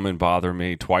would come and bother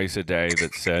me twice a day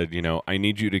that said, I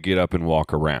need you to get up and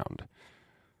walk around.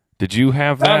 Did you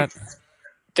have that?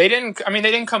 They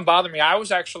didn't come bother me. I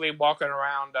was actually walking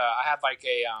around. I had like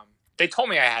they told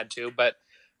me I had to, but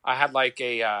I had like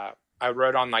I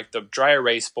wrote on like the dry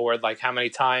erase board, like how many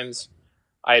times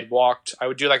I had walked. I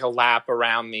would do like a lap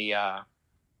around the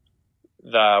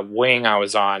wing I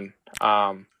was on.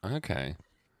 Okay.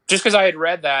 Just because I had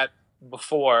read that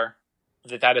before,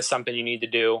 that is something you need to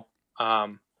do.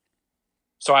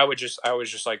 So I was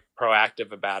just like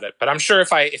proactive about it. But I'm sure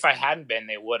if I hadn't been,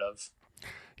 they would have.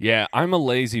 Yeah, I'm a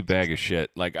lazy bag of shit.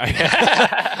 Like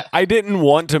I didn't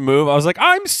want to move. I was like,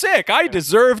 I'm sick. I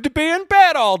deserve to be in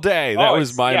bed all day. That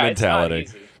was my mentality.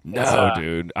 No,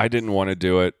 dude, I didn't want to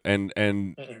do it. And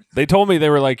they told me, they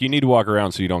were like, you need to walk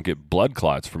around so you don't get blood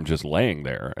clots from just laying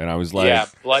there. And I was like, yeah,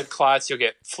 blood clots. You'll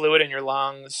get fluid in your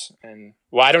lungs. And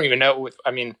well, I don't even know.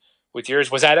 With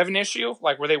yours, was that an issue?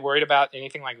 Like, were they worried about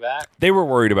anything like that? They were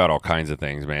worried about all kinds of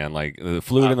things, man. Like the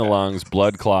fluid in the lungs,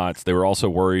 blood clots. They were also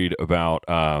worried about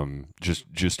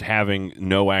just having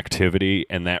no activity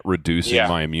and that reducing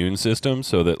my immune system,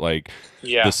 so that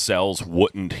the cells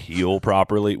wouldn't heal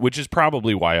properly. Which is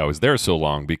probably why I was there so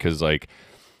long, because like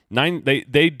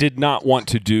they did not want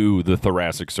to do the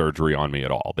thoracic surgery on me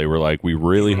at all. They were like, we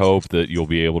really hope that you'll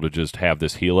be able to just have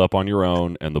this heal up on your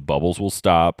own, and the bubbles will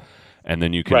stop. And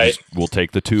then you can we'll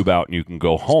take the tube out and you can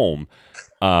go home.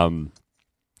 And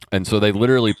so they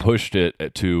literally pushed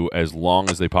it to as long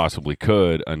as they possibly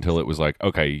could, until it was like,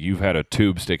 okay, you've had a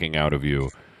tube sticking out of you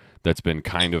that's been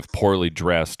kind of poorly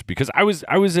dressed. Because I was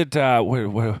at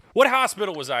what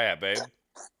hospital was I at, babe?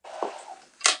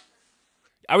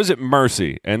 I was at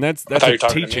Mercy, and that's a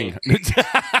teaching.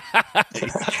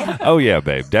 Oh yeah,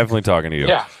 babe, definitely talking to you.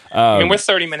 Yeah, I mean, we're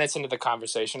 30 minutes into the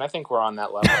conversation. I think we're on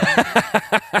that level.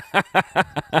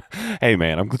 Hey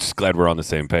man, I'm just glad we're on the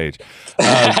same page.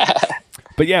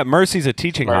 But yeah, Mercy's a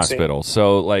teaching hospital,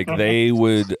 so like they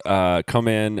would come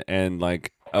in, and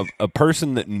like a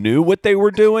person that knew what they were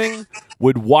doing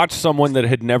would watch someone that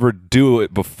had never do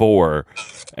it before.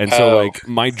 And so like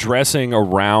my dressing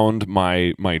around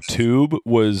my tube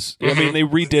was, I mean, they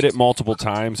redid it multiple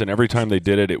times, and every time they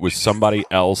did it, it was somebody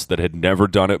else that had never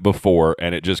done it before,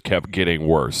 and it just kept getting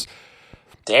worse.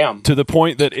 Damn. To the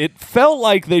point that it felt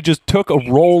like they just took a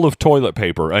roll of toilet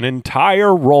paper, an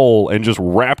entire roll, and just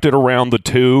wrapped it around the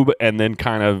tube, and then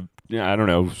kind of, I don't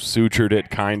know, sutured it,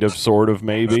 kind of, sort of,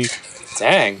 maybe.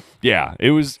 Dang. Yeah, it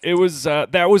was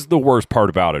that was the worst part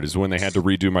about it, is when they had to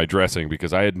redo my dressing,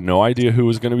 because I had no idea who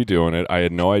was going to be doing it. I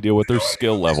had no idea what their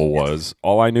skill level was.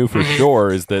 All I knew for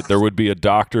sure is that there would be a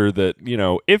doctor that,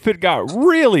 if it got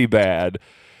really bad,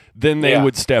 then they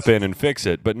would step in and fix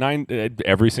it. But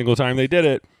every single time they did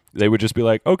it, they would just be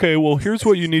like, okay, well, here's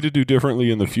what you need to do differently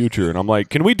in the future. And I'm like,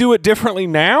 can we do it differently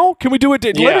now? Can we do it?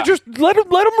 Let them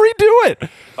redo it.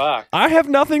 Fuck. I have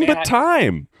nothing but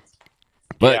time.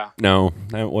 But no,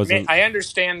 that wasn't. I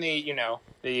understand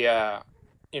a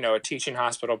teaching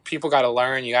hospital. People got to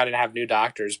learn. You got to have new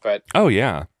doctors. But oh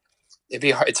yeah,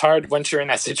 it's hard once you're in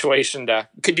that situation.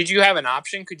 Did you have an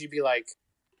option? Could you be like,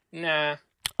 nah?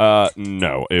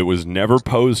 No, it was never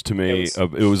posed to me.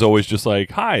 It was always just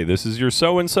like, hi, this is your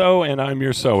so-and-so, and I'm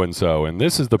your so-and-so, and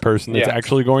this is the person that's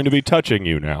actually going to be touching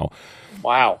you now.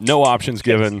 Wow. No options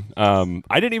given.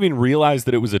 I didn't even realize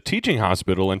that it was a teaching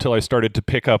hospital until I started to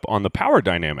pick up on the power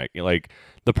dynamic. Like,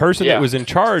 the person that was in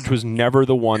charge was never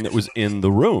the one that was in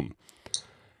the room.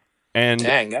 And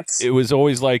Dang, it was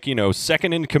always like,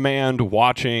 second in command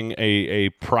watching a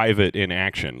private in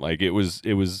action. Like, it was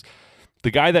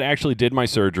the guy that actually did my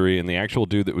surgery and the actual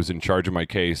dude that was in charge of my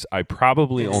case, I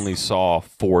probably only saw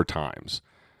 4 times.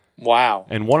 Wow.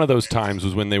 And one of those times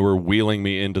was when they were wheeling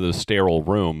me into the sterile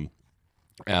room,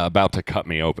 about to cut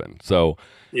me open. So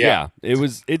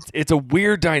it's a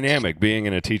weird dynamic being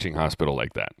in a teaching hospital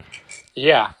like that.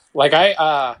 Yeah, like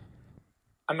I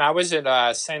was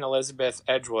at St. Elizabeth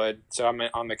Edgewood, so I'm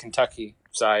on the Kentucky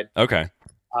side. Okay.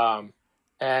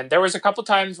 And there was a couple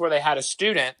times where they had a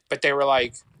student, but they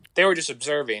were just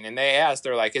observing, and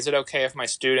they're like, "Is it okay if my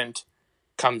student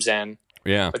comes in?"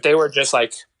 Yeah. But they were just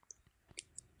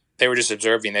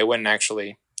observing. They wouldn't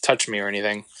actually touch me or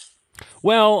anything.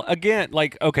 Well, again,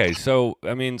 okay, so,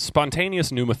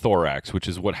 spontaneous pneumothorax, which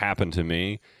is what happened to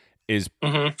me, is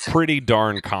pretty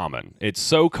darn common. It's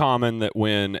so common that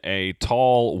when a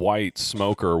tall white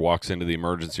smoker walks into the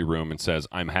emergency room and says,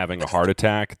 "I'm having a heart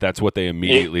attack," that's what they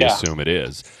immediately assume it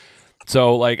is.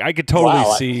 So, I could totally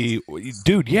see,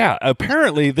 dude, yeah,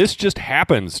 apparently this just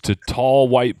happens to tall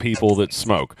white people that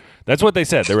smoke. That's what they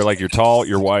said. They were like, "You're tall,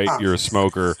 you're white, you're a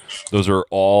smoker." Those are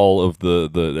all of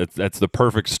that's the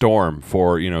perfect storm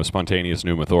for, spontaneous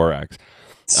pneumothorax.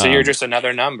 So you're just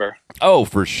another number. Oh,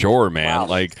 for sure, man.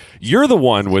 Wow. You're the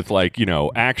one with,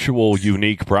 actual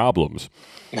unique problems.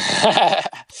 I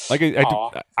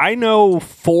know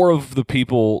 4 of the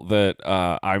people that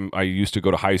I used to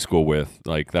go to high school with,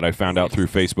 that I found out through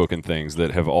Facebook and things,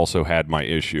 that have also had my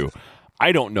issue.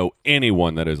 I don't know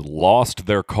anyone that has lost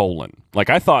their colon.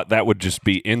 I thought that would just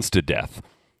be insta-death.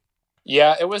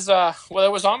 Yeah, it was it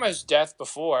was almost death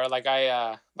before. Like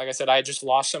I said, I just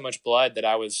lost so much blood that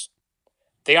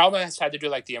they almost had to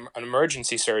do an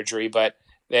emergency surgery, but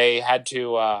they had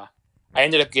to I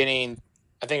ended up getting,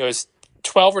 I think it was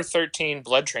 12 or 13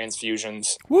 blood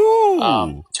transfusions.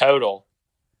 Woo! Total,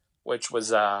 which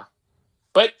was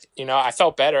but I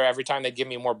felt better every time they'd give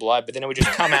me more blood, but then it would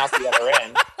just come out the other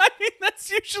end.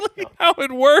 That's usually how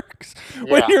it works. Yeah.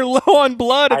 When you're low on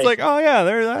blood, it's oh yeah,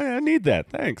 I need that.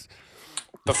 Thanks.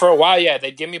 But for a while, yeah,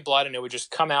 they'd give me blood and it would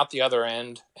just come out the other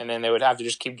end, and then they would have to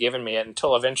just keep giving me it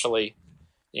until eventually,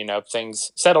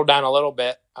 things settled down a little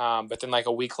bit. But then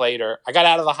a week later, I got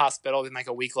out of the hospital. Then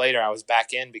a week later, I was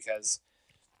back in because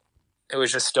it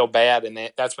was just still bad,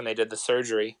 and that's when they did the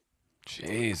surgery.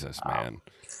 Jesus, man.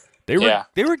 They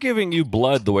were giving you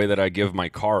blood the way that I give my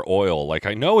car oil.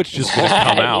 I know it's just going to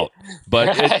come out,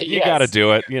 but you got to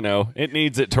do it. It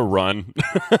needs it to run.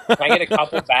 Can I get a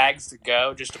couple bags to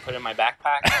go just to put in my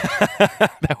backpack?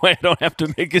 That way I don't have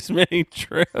to make as many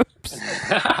trips.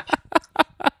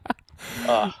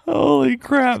 Holy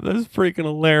crap, that's freaking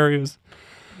hilarious.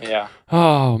 Yeah.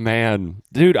 Oh man,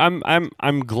 dude,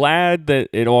 I'm glad that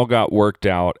it all got worked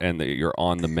out and that you're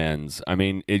on the mends.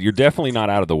 You're definitely not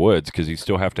out of the woods because you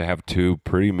still have to have 2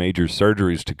 pretty major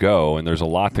surgeries to go, and there's a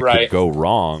lot that could go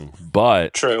wrong.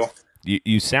 But true,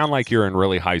 you sound like you're in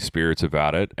really high spirits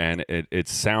about it, and it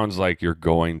sounds like you're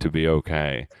going to be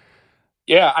okay.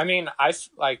 Yeah, I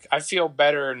feel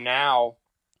better now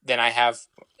than I have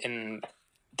in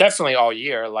definitely all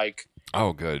year.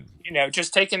 Oh, good.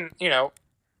 Just taking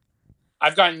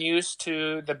I've gotten used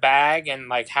to the bag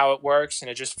and how it works,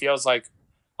 and it just feels like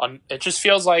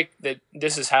that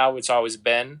this is how it's always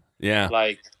been. Yeah.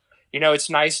 It's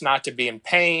nice not to be in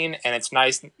pain, and it's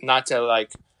nice not to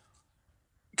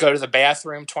go to the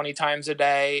bathroom 20 times a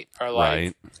day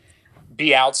or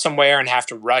be out somewhere and have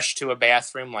to rush to a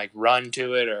bathroom, run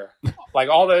to it, or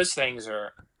all those things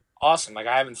are awesome. I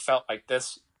haven't felt like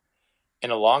this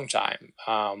in a long time.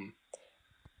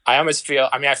 I almost feel,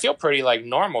 I feel pretty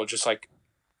normal, just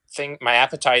my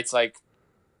appetite's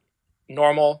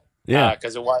normal. Yeah.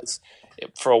 Cause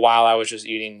for a while I was just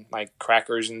eating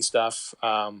crackers and stuff.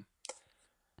 But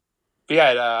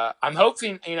yeah, I'm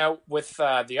hoping, with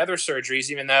the other surgeries,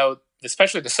 even though,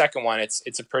 especially the second one,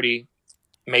 it's a pretty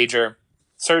major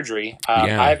surgery. I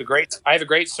have a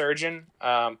great surgeon.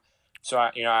 So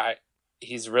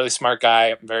he's a really smart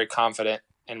guy. I'm very confident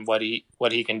in what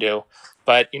he can do.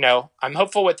 But, I'm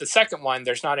hopeful with the second one,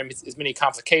 there's not as many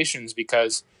complications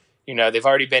because, they've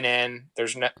already been in.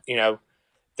 There's no,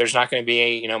 there's not going to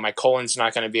be, my colon's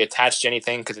not going to be attached to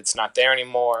anything because it's not there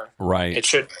anymore.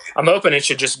 Right. I'm hoping it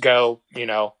should just go,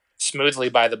 smoothly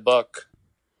by the book.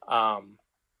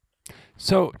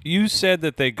 So you said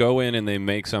that they go in and they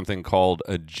make something called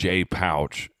a J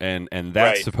pouch, and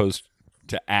that's supposed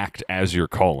to act as your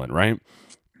colon, right?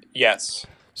 Yes.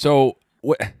 So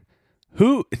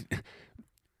Who?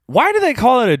 Why do they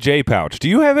call it a J pouch? Do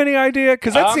you have any idea?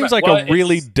 Because that seems like a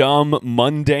really dumb,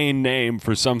 mundane name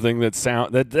for something that's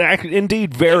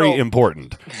indeed very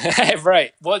important.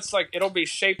 Right. Well, it's like it'll be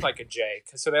shaped like a J.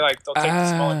 So they'll take the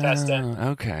small intestine.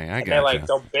 Okay, I got you.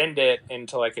 They'll bend it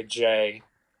into like a J.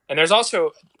 And there's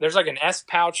like an S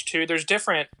pouch too. There's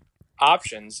different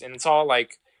options, and it's all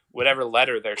like whatever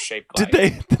letter they're shaped like.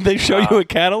 Did they show you a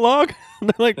catalog?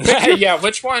 They're like, yeah,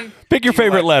 which one? Pick your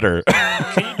favorite letter.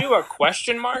 Can you do a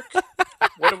question mark?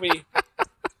 What do we?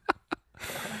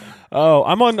 Oh,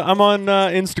 I'm on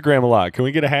Instagram a lot. Can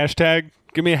we get a hashtag?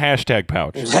 Give me a hashtag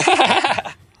pouch.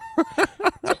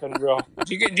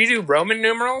 Do you do Roman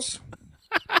numerals?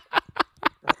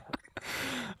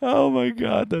 Oh my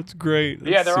God, that's great.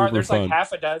 That's there's fun. Like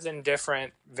half a dozen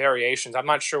different variations. I'm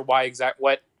not sure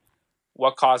what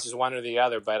causes one or the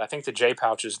other, but I think the J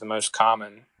pouch is the most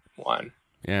common one.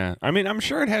 Yeah. I mean, I'm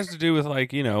sure it has to do with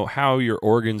like, how your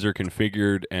organs are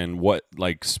configured and what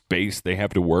like space they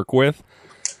have to work with.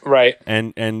 Right.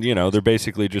 And they're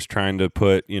basically just trying to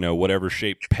put, whatever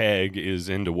shaped peg is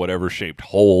into whatever shaped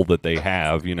hole that they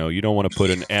have. You don't want to put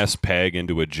an S peg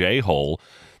into a J hole.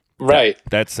 Right.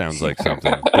 That sounds like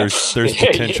something. There's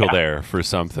potential there for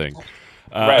something.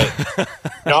 Right.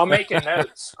 No, I'm making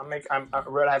notes. I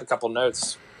have a couple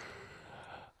notes.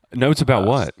 Notes about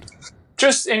what?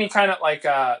 Just any kind of like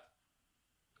I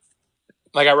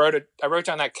wrote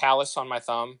down that callus on my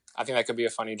thumb. I think that could be a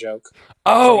funny joke.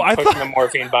 Oh, I thought the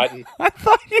morphine button. I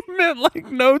thought you meant like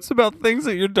notes about things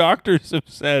that your doctors have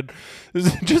said,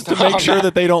 just to make sure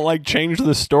that they don't like change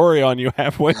the story on you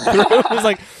halfway through. It was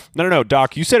like, no,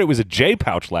 doc, you said it was a J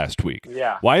pouch last week.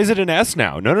 Yeah. Why is it an S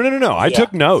now? No. I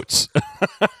took notes.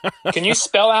 Can you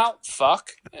spell out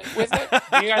fuck with it?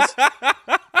 Do you guys?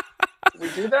 We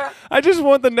do that? I just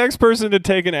want the next person to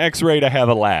take an X-ray to have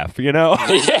a laugh,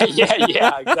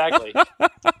 Yeah, exactly.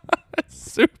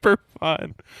 Super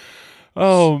fun.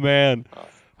 Oh, man.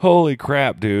 Holy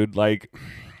crap, dude. Like,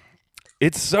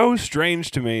 it's so strange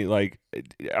to me. Like,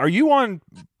 are you on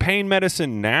pain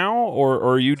medicine now, or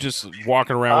are you just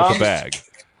walking around with a bag?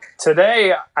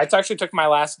 Today, I actually took my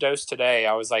last dose today.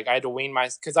 I was like, I had to wean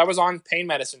because I was on pain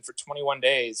medicine for 21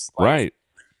 days. Right.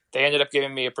 They ended up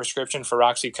giving me a prescription for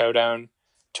roxicodone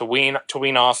to wean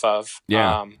off of.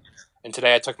 Yeah. And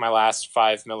today I took my last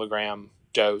 5 milligram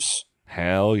dose.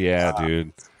 Hell yeah,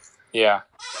 dude. Yeah.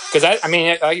 Because I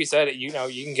mean, like you said, you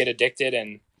can get addicted,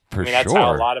 and that's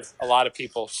how a lot of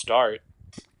people start.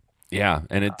 Yeah,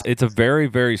 and it's a very,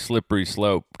 very slippery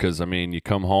slope because, I mean, you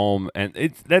come home, and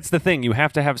that's the thing. You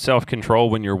have to have self-control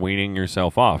when you're weaning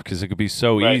yourself off because it could be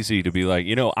so easy to be like,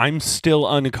 I'm still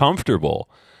uncomfortable.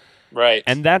 Right.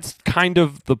 And that's kind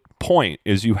of the point,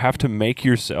 is you have to make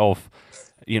yourself,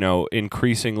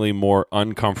 increasingly more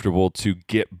uncomfortable to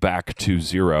get back to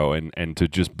zero and to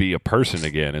just be a person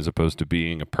again, as opposed to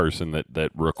being a person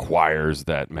that requires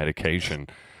that medication.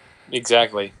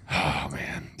 Exactly. Oh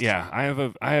man, yeah. I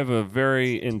have a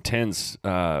very intense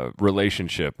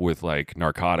relationship with like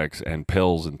narcotics and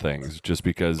pills and things, just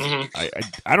because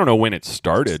I don't know when it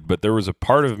started, but there was a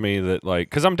part of me that like,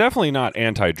 because I'm definitely not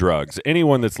anti-drugs.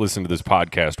 Anyone that's listened to this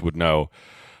podcast would know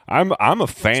I'm a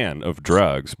fan of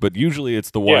drugs, but usually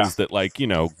it's the ones that like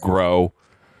grow.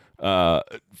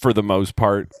 For the most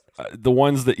part, the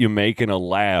ones that you make in a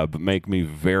lab make me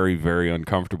very, very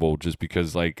uncomfortable, just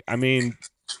because like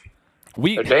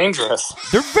they're dangerous.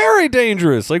 They're very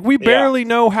dangerous. Like, we barely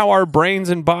know how our brains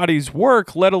and bodies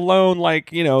work, let alone,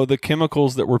 like, the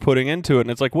chemicals that we're putting into it. And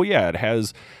it's like, well, yeah, it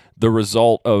has the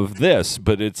result of this,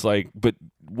 but it's like, but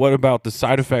what about the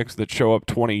side effects that show up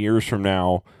 20 years from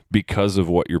now because of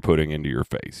what you're putting into your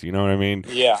face? You know what I mean?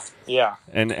 Yeah, yeah.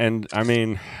 And I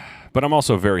mean... But I'm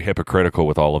also very hypocritical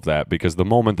with all of that, because the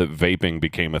moment that vaping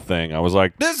became a thing, I was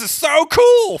like, this is so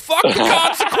cool. Fuck the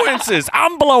consequences.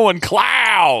 I'm blowing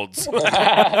clouds.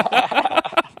 I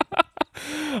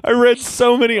read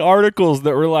so many articles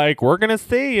that were like, we're going to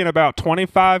see in about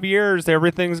 25 years,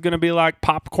 everything's going to be like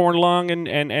popcorn lung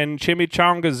and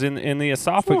chimichangas in the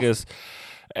esophagus.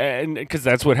 And because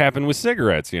that's what happened with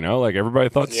cigarettes, like everybody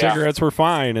thought cigarettes were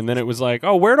fine. And then it was like,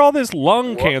 oh, where'd all this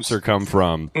lung cancer come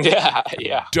from?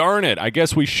 Yeah. Darn it. I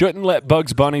guess we shouldn't let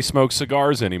Bugs Bunny smoke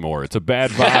cigars anymore. It's a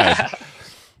bad vibe.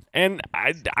 And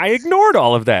I ignored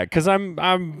all of that because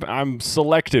I'm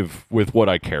selective with what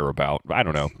I care about. I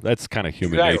don't know. That's kind of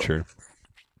human nature.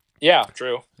 Yeah,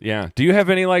 true. Yeah. Do you have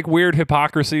any like weird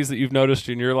hypocrisies that you've noticed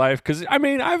in your life? Because, I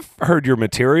mean, I've heard your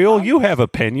material. You have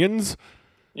opinions.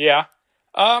 Yeah.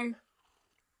 I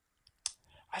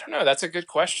don't know. That's a good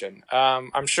question.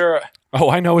 I'm sure. Oh,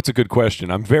 I know it's a good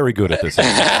question. I'm very good at this.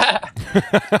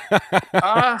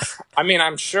 I mean,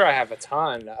 I'm sure I have a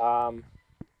ton.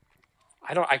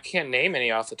 I can't name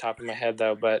any off the top of my head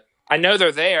though, but I know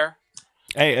they're there.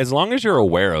 Hey, as long as you're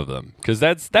aware of them, because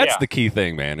that's Yeah. the key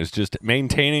thing, man, is just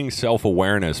maintaining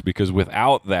self-awareness, because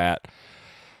without that,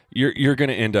 you're going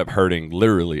to end up hurting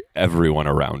literally everyone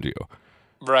around you.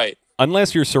 Right.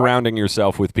 Unless you're surrounding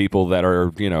yourself with people that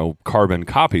are, carbon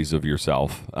copies of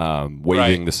yourself, waving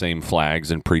Right. the same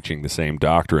flags and preaching the same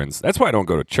doctrines. That's why I don't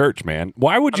go to church, man.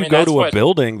 Why would you mean, go that's to a what-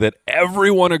 building that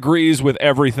everyone agrees with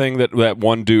everything that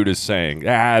one dude is saying? It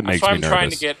That's makes why me I'm nervous. trying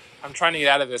to get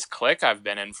out of this clique I've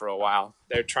been in for a while.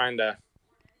 They're trying to.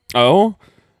 Oh?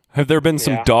 Have there been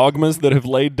some Yeah. dogmas that have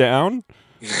laid down?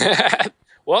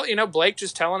 Well, Blake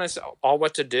just telling us all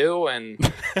what to do, and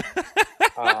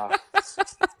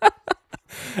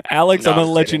Alex, No, I'm going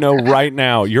to I'm let you know right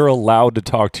now, you're allowed to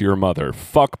talk to your mother.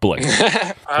 Fuck Blake.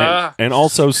 And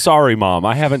also, sorry, Mom.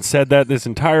 I haven't said that this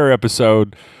entire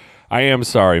episode. I am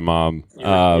sorry, Mom.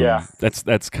 Yeah. That's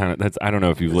I don't know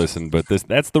if you've listened, but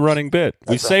that's the running bit.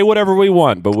 We say whatever we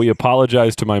want, but we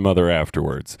apologize to my mother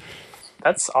afterwards.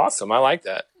 that's awesome. I like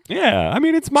that. Yeah, I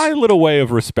mean, it's my little way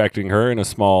of respecting her in a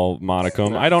small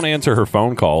modicum. I don't answer her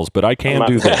phone calls, but I can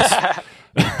do this.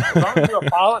 As long as you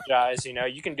apologize,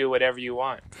 you can do whatever you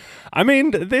want. I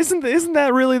mean, isn't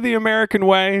that really the American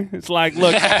way? It's like,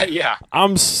 look, Yeah.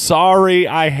 I'm sorry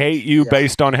I hate you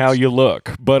based on how you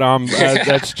look, but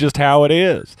that's just how it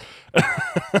is.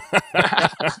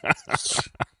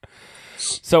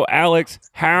 So, Alex,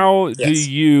 how do Yes.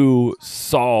 you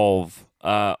solve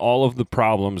all of the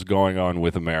problems going on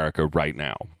with America right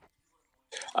now?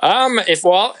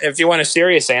 If you want a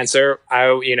serious answer,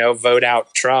 I vote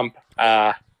out Trump.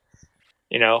 I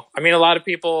mean, a lot of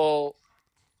people.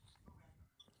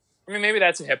 I mean, maybe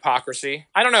that's a hypocrisy.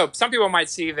 I don't know. Some people might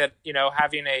see that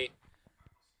having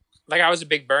I was a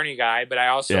big Bernie guy, but I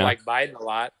also Yeah. like Biden a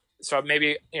lot. So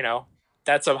maybe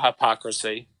that's a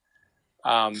hypocrisy.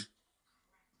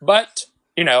 But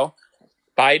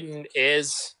Biden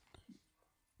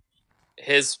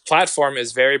his platform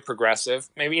is very progressive.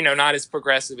 Maybe not as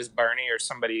progressive as Bernie or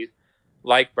somebody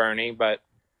like Bernie, but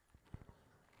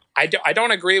I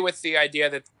don't agree with the idea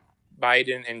that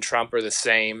Biden and Trump are the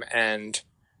same and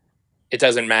it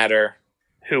doesn't matter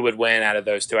who would win out of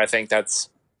those two. I think that's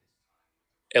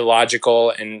illogical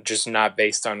and just not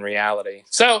based on reality.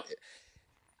 So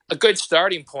a good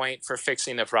starting point for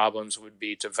fixing the problems would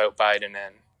be to vote Biden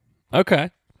in. Okay.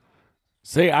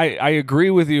 See, I agree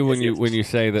with you when you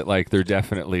say that, like, they're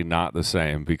definitely not the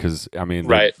same, because I mean,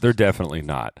 Right. they're definitely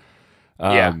not.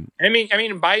 Yeah, I mean,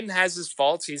 Biden has his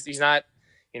faults. He's not.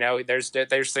 There's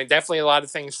definitely a lot of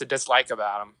things to dislike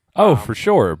about him. For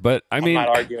sure. But I I'm mean, not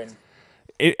arguing.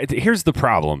 here's the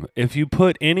problem. If you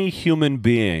put any human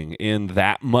being in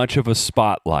that much of a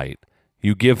spotlight,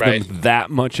 you give Right. them that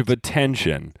much of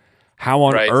attention, how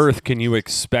on Right. earth can you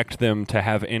expect them to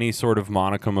have any sort of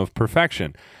modicum of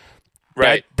perfection?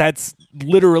 Right. That's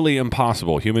literally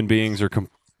impossible. Human beings are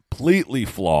completely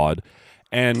flawed,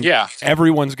 and Yeah.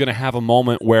 everyone's going to have a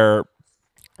moment where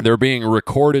they're being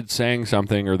recorded saying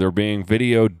something, or they're being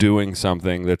videoed doing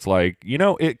something that's like,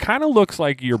 it kind of looks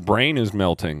like your brain is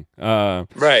melting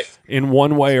Right. in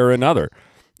one way or another.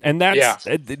 And that's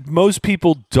Yeah. most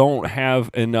people don't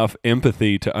have enough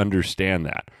empathy to understand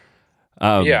that.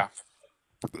 Yeah.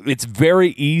 It's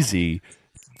very easy.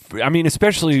 I mean,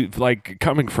 especially like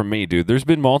coming from me, dude. There's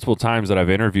been multiple times that I've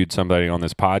interviewed somebody on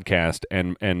this podcast,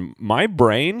 and my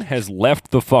brain has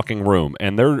left the fucking room,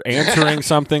 and they're answering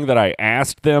something that I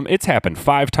asked them. It's happened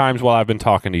 5 times while I've been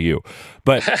talking to you,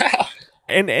 but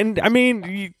and I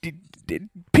mean,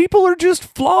 people are just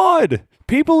flawed.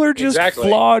 People are just Exactly.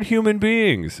 flawed human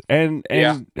beings, and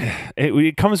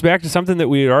it comes back to something that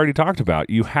we had already talked about.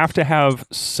 You have to have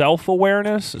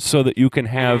self-awareness so that you can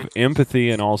have empathy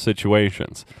in all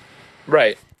situations.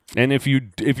 Right. And if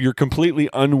you're completely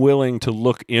unwilling to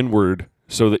look inward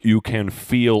so that you can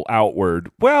feel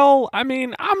outward, well, I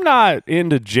mean, I'm not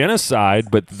into genocide,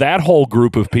 but that whole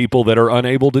group of people that are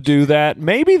unable to do that,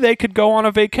 maybe they could go on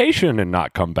a vacation and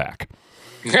not come back.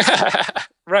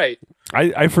 Right.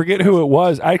 I forget who it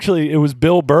was. Actually, it was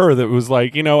Bill Burr that was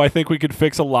like, I think we could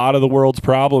fix a lot of the world's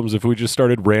problems if we just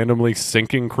started randomly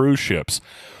sinking cruise ships.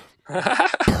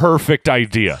 Perfect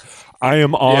idea. I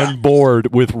am on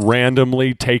board with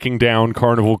randomly taking down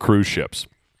Carnival cruise ships.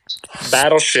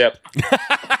 Battleship.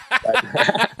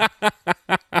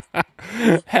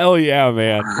 Hell yeah,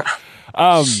 man.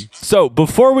 So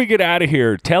before we get out of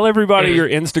here, tell everybody your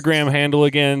Instagram handle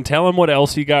again. Tell them what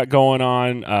else you got going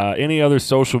on. Any other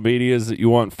social medias that you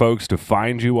want folks to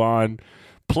find you on.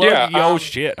 Plug your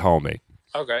shit, homie.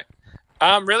 Okay.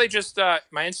 Really, just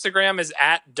my Instagram is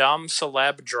at Dumb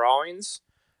Celeb Drawings.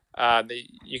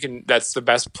 That's the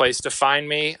best place to find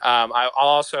me. I'll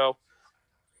also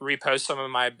repost some of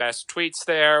my best tweets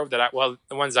there. The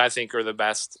ones I think are the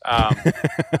best.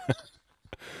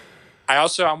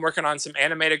 I'm working on some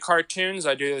animated cartoons.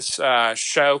 I do this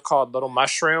show called Little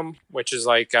Mushroom, which is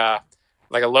like a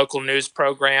local news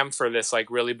program for this like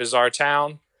really bizarre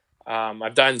town.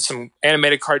 I've done some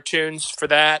animated cartoons for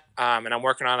that, and I'm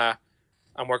working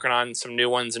on some new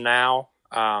ones now.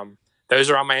 Those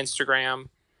are on my Instagram.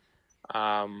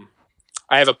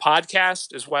 I have a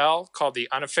podcast as well called the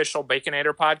Unofficial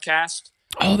Baconator Podcast.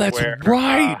 Oh, that's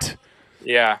right.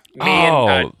 Yeah.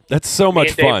 That's so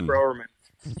much fun.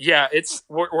 Yeah,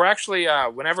 we're actually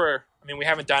we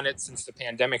haven't done it since the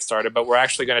pandemic started, but we're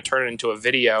actually going to turn it into a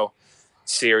video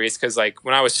series because like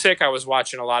when I was sick, I was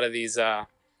watching a lot of these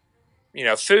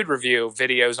food review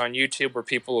videos on YouTube where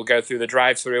people will go through the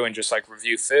drive-through and just like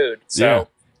review food. So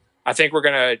I think we're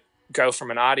going to go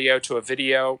from an audio to a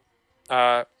video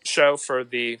show for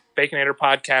the Baconator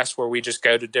podcast where we just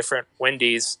go to different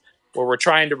Wendy's where we're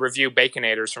trying to review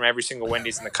Baconators from every single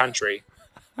Wendy's in the country.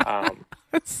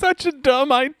 That's such a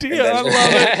dumb idea. I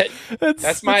love it.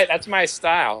 That's my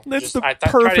style. That's the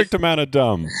perfect amount of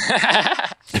dumb.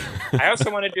 I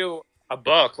also want to do a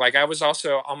book. Like I was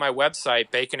also on my website,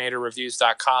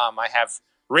 baconatorreviews.com. I have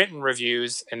written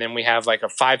reviews, and then we have like a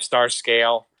 5-star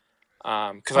scale.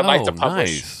 Because I'd like to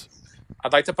publish. Nice.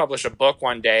 I'd like to publish a book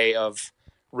one day of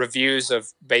reviews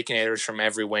of Baconators from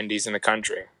every Wendy's in the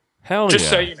country. Hell Just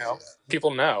so you know,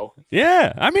 people know.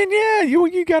 Yeah, I mean,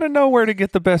 you got to know where to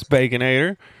get the best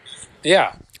Baconator.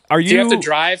 Yeah. Do you have to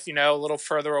drive, a little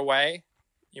further away?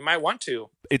 You might want to.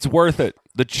 It's worth it.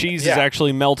 The cheese is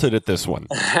actually melted at this one.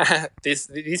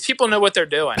 These people know what they're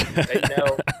doing. They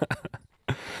know.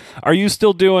 Are you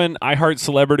still doing I Heart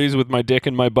Celebrities with my dick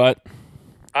in my butt?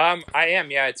 I am.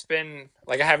 Yeah, it's been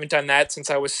like I haven't done that since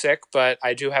I was sick, but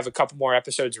I do have a couple more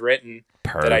episodes written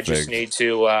that I just need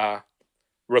to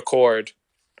record.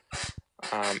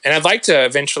 And I'd like to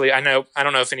eventually. I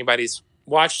don't know if anybody's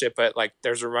watched it, but like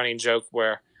there's a running joke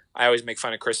where I always make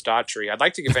fun of Chris Daughtry. I'd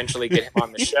like to eventually get him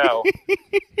on the show.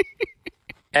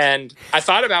 And I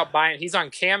thought about he's on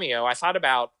Cameo. I thought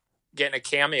about getting a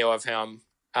cameo of him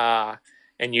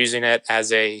and using it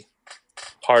as a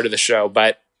part of the show,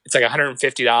 but it's like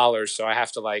 $150, so I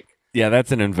have to like. Yeah,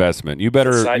 that's an investment. You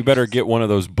better get one of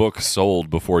those books sold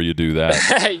before you do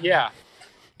that. Yeah.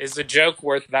 Is the joke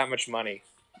worth that much money?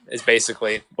 Is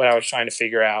basically what I was trying to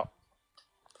figure out.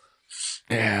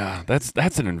 Yeah,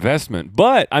 that's an investment.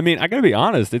 But I mean, I gotta be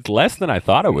honest, it's less than I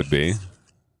thought it would be.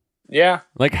 Yeah.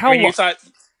 Like how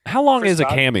long is a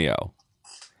cameo?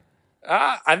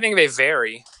 I think they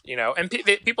vary, and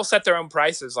people set their own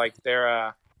prices. Like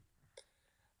they're,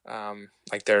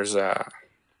 there's I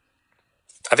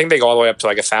think they go all the way up to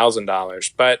like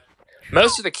 $1,000. But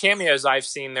most of the cameos I've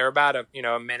seen, they're about a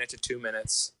minute to 2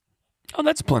 minutes. Oh,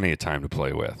 that's plenty of time to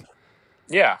play with.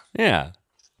 Yeah. Yeah.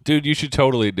 Dude, you should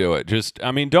totally do it.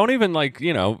 Don't even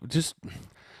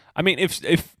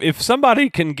if somebody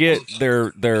can get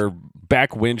their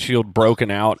back windshield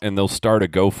broken out and they'll start a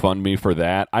GoFundMe for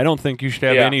that, I don't think you should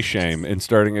have any shame in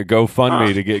starting a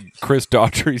GoFundMe to get Chris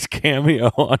Daughtry's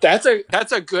cameo on. That's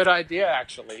a good idea,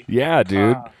 actually. Yeah,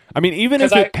 dude. Even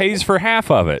if it pays for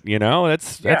half of it,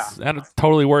 that's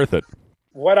totally worth it.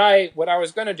 What I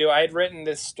was going to do, I had written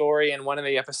this story in one of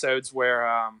the episodes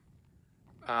where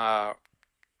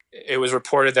it was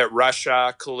reported that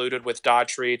Russia colluded with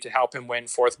Daughtry to help him win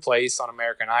 4th place on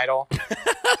American Idol.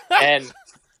 And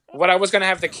what I was going to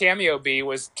have the cameo be I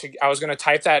was going to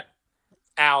type that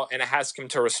out and ask him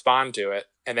to respond to it.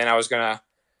 And then I was going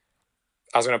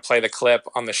to play the clip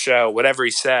on the show, whatever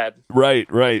he said. Right.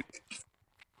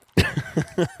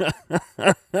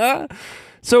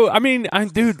 So,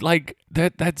 dude, like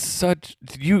that's such,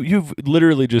 you've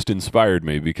literally just inspired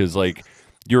me because like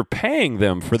you're paying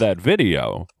them for that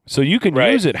video so you can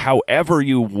use it however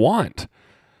you want.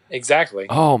 Exactly.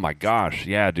 Oh my gosh.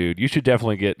 Yeah, dude, you should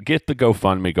definitely get the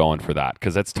GoFundMe going for that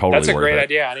because that's totally worth it. That's a great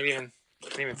idea. I didn't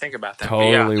even think about that.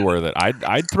 Totally worth it.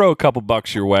 I'd throw a couple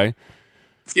bucks your way.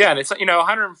 Yeah, and it's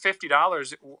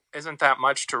 $150 isn't that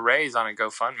much to raise on a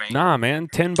GoFundMe. Nah, man,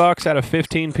 $10 out of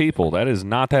 15 people. That is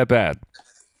not that bad.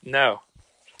 No.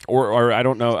 Or I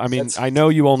don't know. I know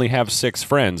you only have 6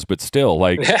 friends, but still,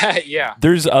 like, yeah,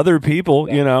 there's other people.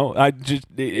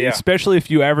 Especially if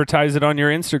you advertise it on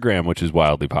your Instagram, which is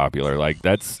wildly popular. Like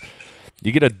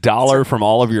you get $1 from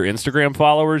all of your Instagram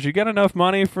followers. You get enough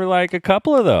money for like a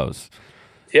couple of those.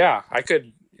 Yeah, I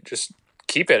could just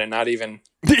keep it and not even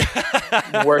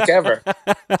work ever.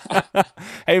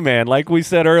 Hey man, like we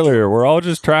said earlier, we're all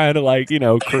just trying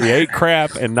to create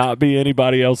crap and not be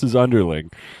anybody else's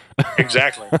underling.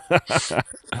 Exactly.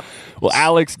 Well,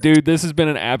 Alex, dude, this has been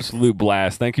an absolute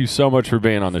blast. Thank you so much for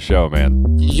being on the show, man.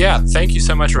 Yeah, thank you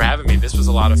so much for having me. This was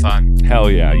a lot of fun.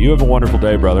 Hell yeah. You have a wonderful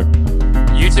day, brother.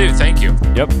 You too. Thank you.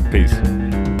 Yep. Peace.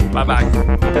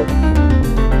 Bye-bye.